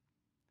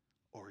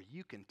 or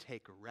you can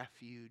take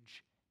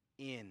refuge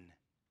in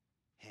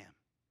him.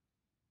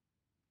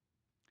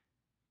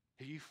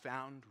 Have you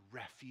found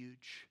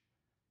refuge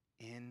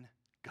in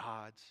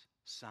God's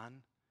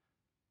Son?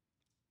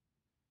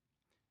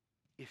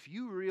 If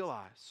you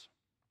realize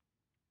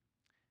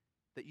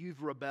that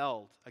you've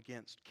rebelled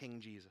against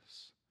King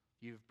Jesus,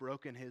 you've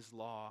broken his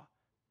law,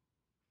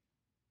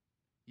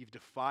 you've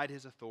defied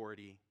his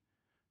authority,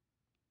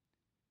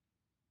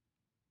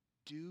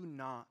 do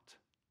not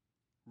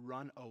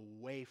run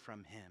away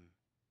from him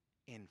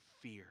in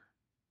fear.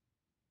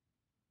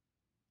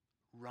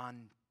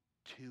 Run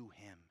to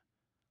him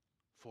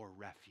for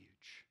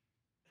refuge.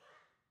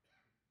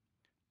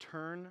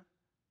 Turn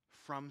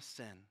from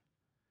sin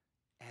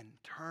and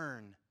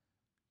turn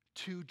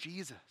to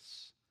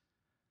Jesus.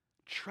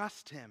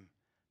 Trust him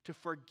to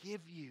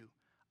forgive you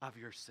of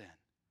your sin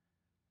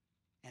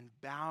and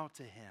bow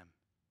to him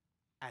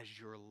as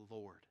your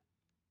Lord.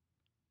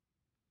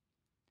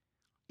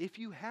 If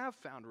you have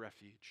found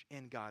refuge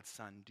in God's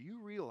Son, do you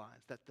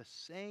realize that the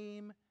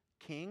same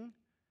King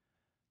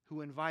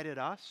who invited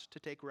us to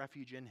take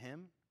refuge in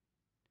him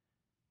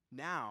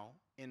now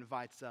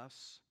invites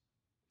us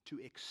to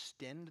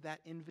extend that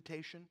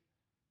invitation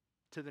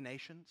to the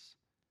nations,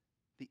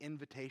 the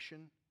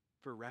invitation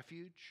for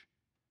refuge?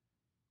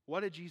 What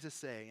did Jesus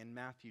say in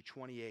Matthew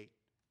 28,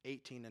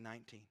 18 to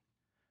 19.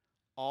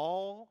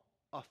 All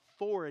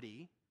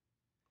authority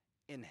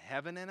in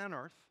heaven and on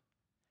earth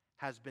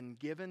has been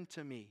given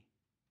to me.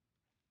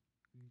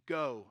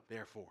 Go,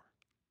 therefore,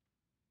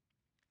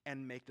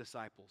 and make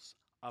disciples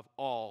of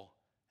all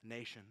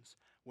nations.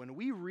 When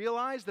we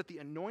realize that the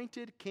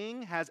anointed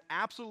king has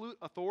absolute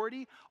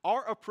authority,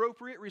 our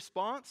appropriate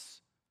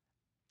response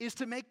is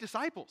to make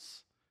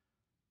disciples.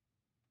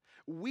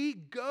 We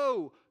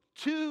go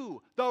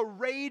to the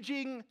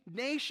raging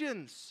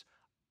nations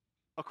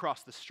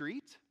across the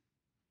street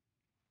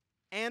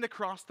and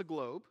across the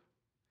globe,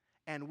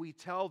 and we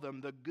tell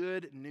them the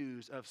good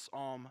news of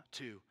Psalm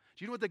 2. Do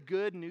you know what the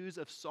good news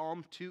of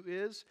Psalm 2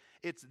 is?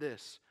 It's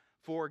this: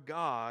 for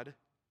God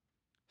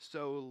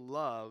so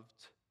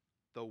loved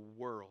the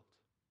world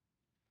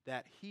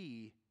that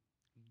he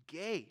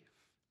gave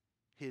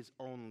his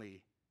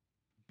only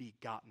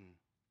begotten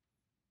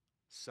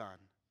Son,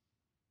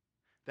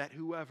 that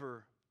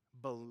whoever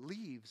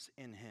believes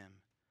in him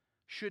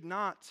should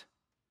not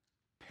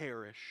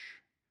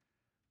perish,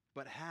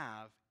 but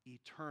have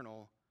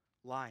eternal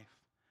life.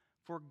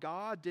 For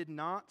God did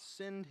not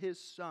send his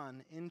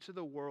Son into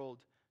the world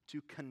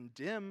to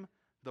condemn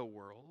the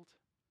world,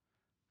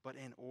 but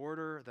in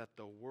order that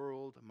the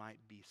world might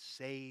be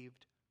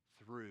saved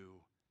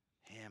through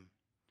him.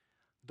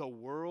 The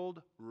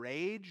world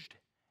raged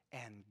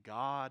and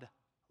God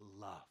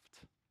loved.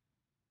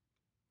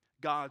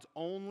 God's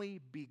only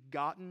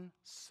begotten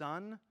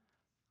Son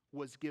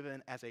was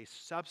given as a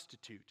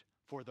substitute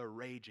for the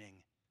raging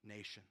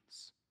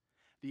nations.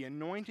 The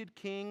anointed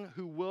king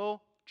who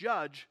will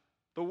judge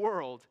the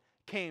world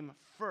came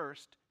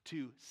first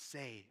to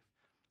save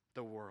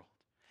the world.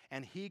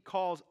 And he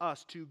calls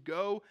us to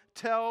go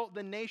tell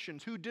the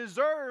nations who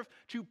deserve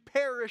to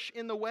perish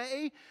in the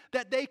way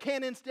that they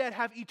can instead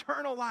have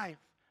eternal life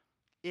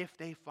if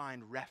they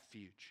find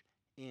refuge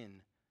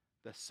in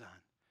the Son.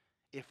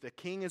 If the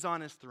king is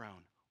on his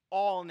throne,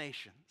 all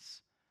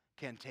nations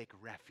can take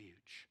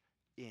refuge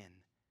in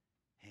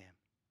him.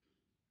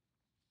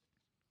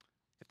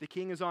 If the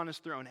king is on his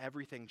throne,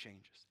 everything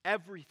changes.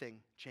 Everything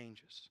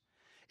changes.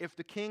 If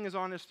the king is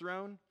on his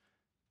throne,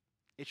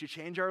 it should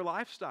change our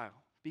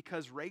lifestyle,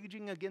 because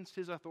raging against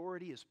his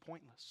authority is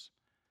pointless.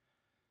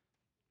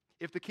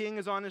 If the king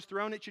is on his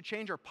throne, it should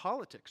change our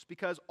politics,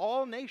 because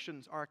all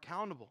nations are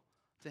accountable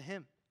to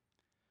him.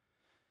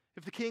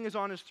 If the king is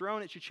on his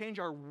throne, it should change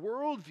our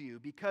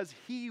worldview, because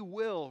he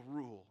will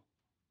rule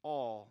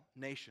all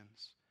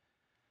nations.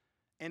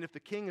 And if the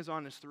king is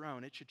on his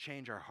throne, it should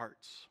change our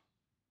hearts,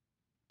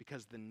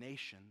 because the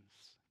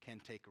nations can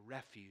take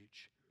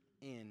refuge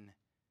in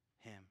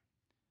him.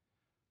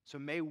 So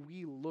may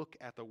we look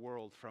at the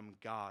world from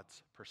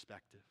God's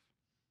perspective.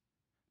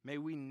 May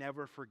we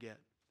never forget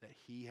that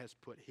he has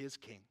put his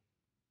king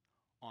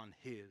on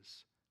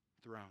his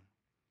throne.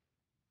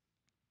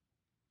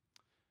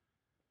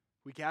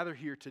 We gather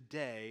here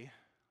today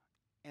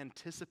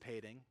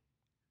anticipating,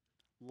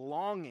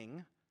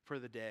 longing for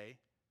the day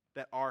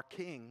that our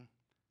king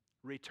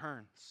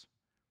returns.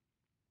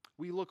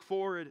 We look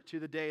forward to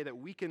the day that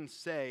we can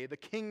say the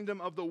kingdom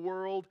of the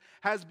world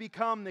has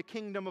become the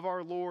kingdom of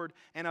our Lord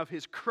and of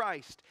his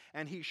Christ,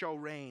 and he shall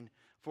reign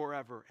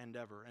forever and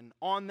ever. And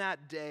on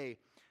that day,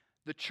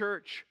 the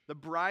church, the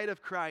bride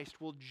of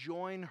Christ, will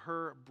join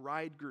her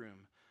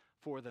bridegroom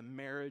for the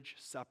marriage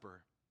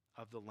supper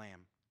of the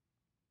Lamb.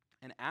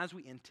 And as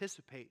we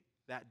anticipate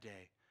that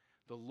day,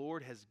 the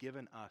Lord has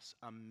given us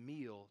a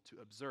meal to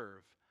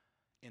observe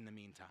in the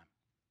meantime.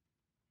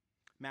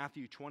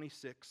 Matthew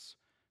 26,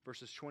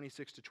 verses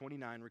 26 to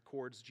 29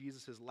 records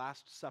Jesus'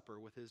 last supper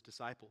with his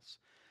disciples.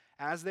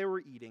 As they were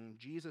eating,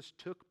 Jesus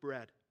took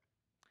bread,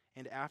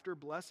 and after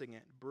blessing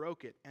it,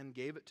 broke it and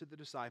gave it to the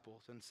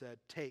disciples and said,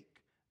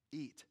 "Take,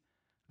 eat,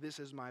 this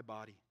is my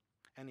body."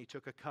 And he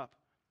took a cup,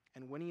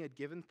 and when he had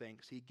given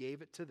thanks, he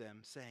gave it to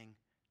them, saying,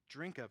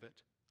 "Drink of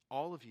it,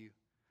 all of you,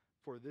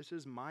 for this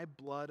is my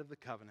blood of the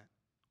covenant,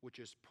 which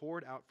is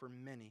poured out for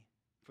many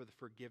for the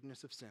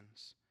forgiveness of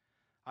sins.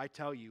 I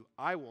tell you,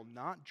 I will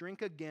not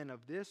drink again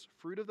of this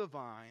fruit of the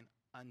vine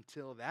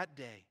until that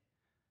day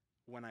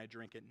when I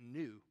drink it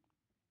new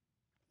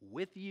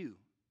with you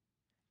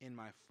in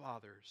my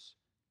Father's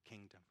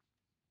kingdom."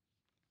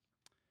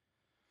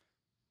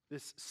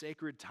 This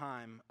sacred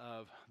time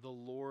of the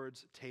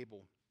Lord's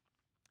table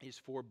is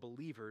for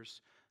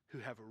believers who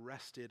have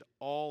rested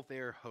all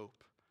their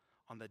hope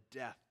on the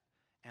death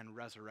and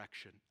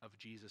resurrection of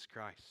Jesus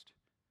Christ.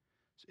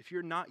 So if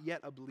you're not yet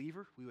a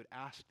believer, we would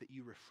ask that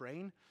you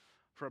refrain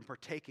from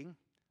partaking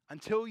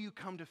until you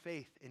come to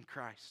faith in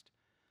Christ,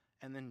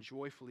 and then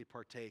joyfully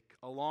partake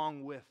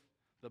along with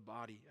the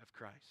body of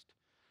Christ.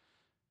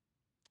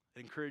 I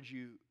encourage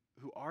you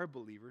who are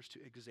believers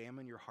to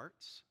examine your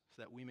hearts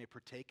so that we may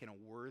partake in a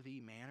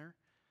worthy manner.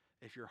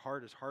 If your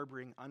heart is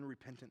harboring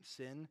unrepentant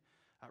sin,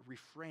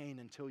 refrain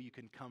until you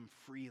can come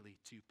freely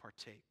to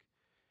partake.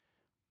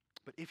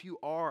 But if you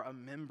are a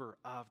member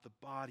of the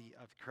body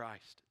of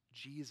Christ,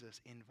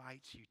 Jesus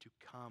invites you to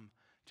come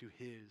to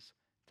his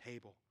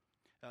table.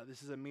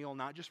 This is a meal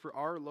not just for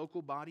our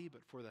local body,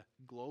 but for the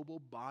global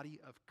body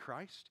of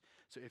Christ.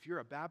 So if you're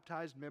a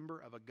baptized member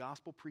of a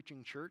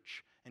gospel-preaching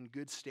church in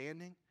good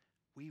standing,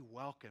 we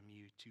welcome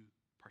you to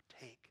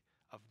partake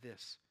of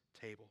this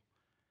table.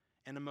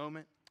 In a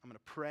moment, I'm going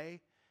to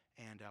pray,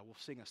 and we'll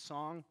sing a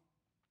song.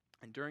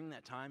 And during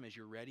that time, as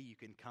you're ready, you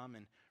can come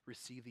and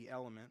receive the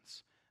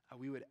elements.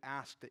 We would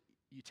ask that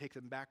you take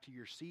them back to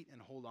your seat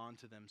and hold on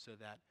to them so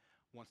that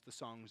once the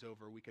song's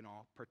over, we can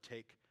all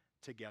partake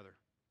together.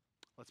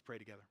 Let's pray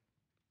together.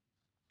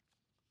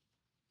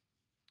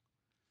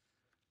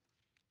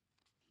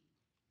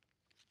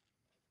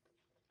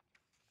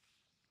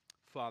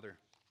 Father,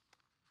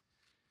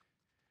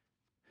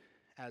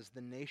 as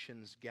the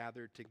nations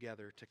gathered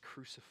together to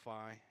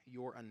crucify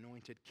your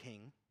anointed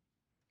king,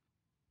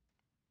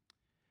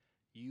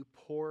 you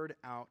poured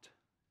out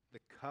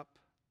the cup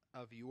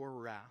of your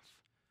wrath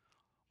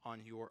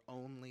on your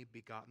only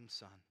begotten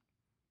Son,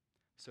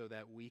 so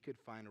that we could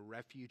find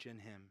refuge in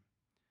him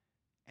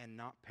and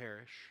not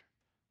perish,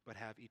 but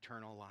have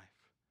eternal life.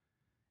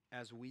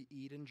 As we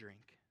eat and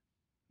drink,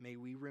 may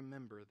we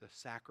remember the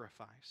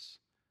sacrifice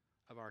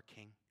of our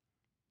King.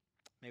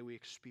 May we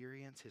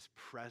experience his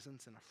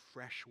presence in a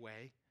fresh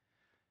way,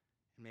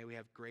 and may we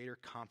have greater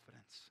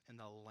confidence in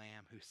the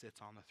Lamb who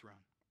sits on the throne.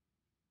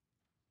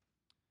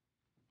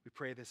 We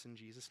pray this in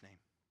Jesus' name.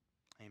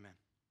 Amen.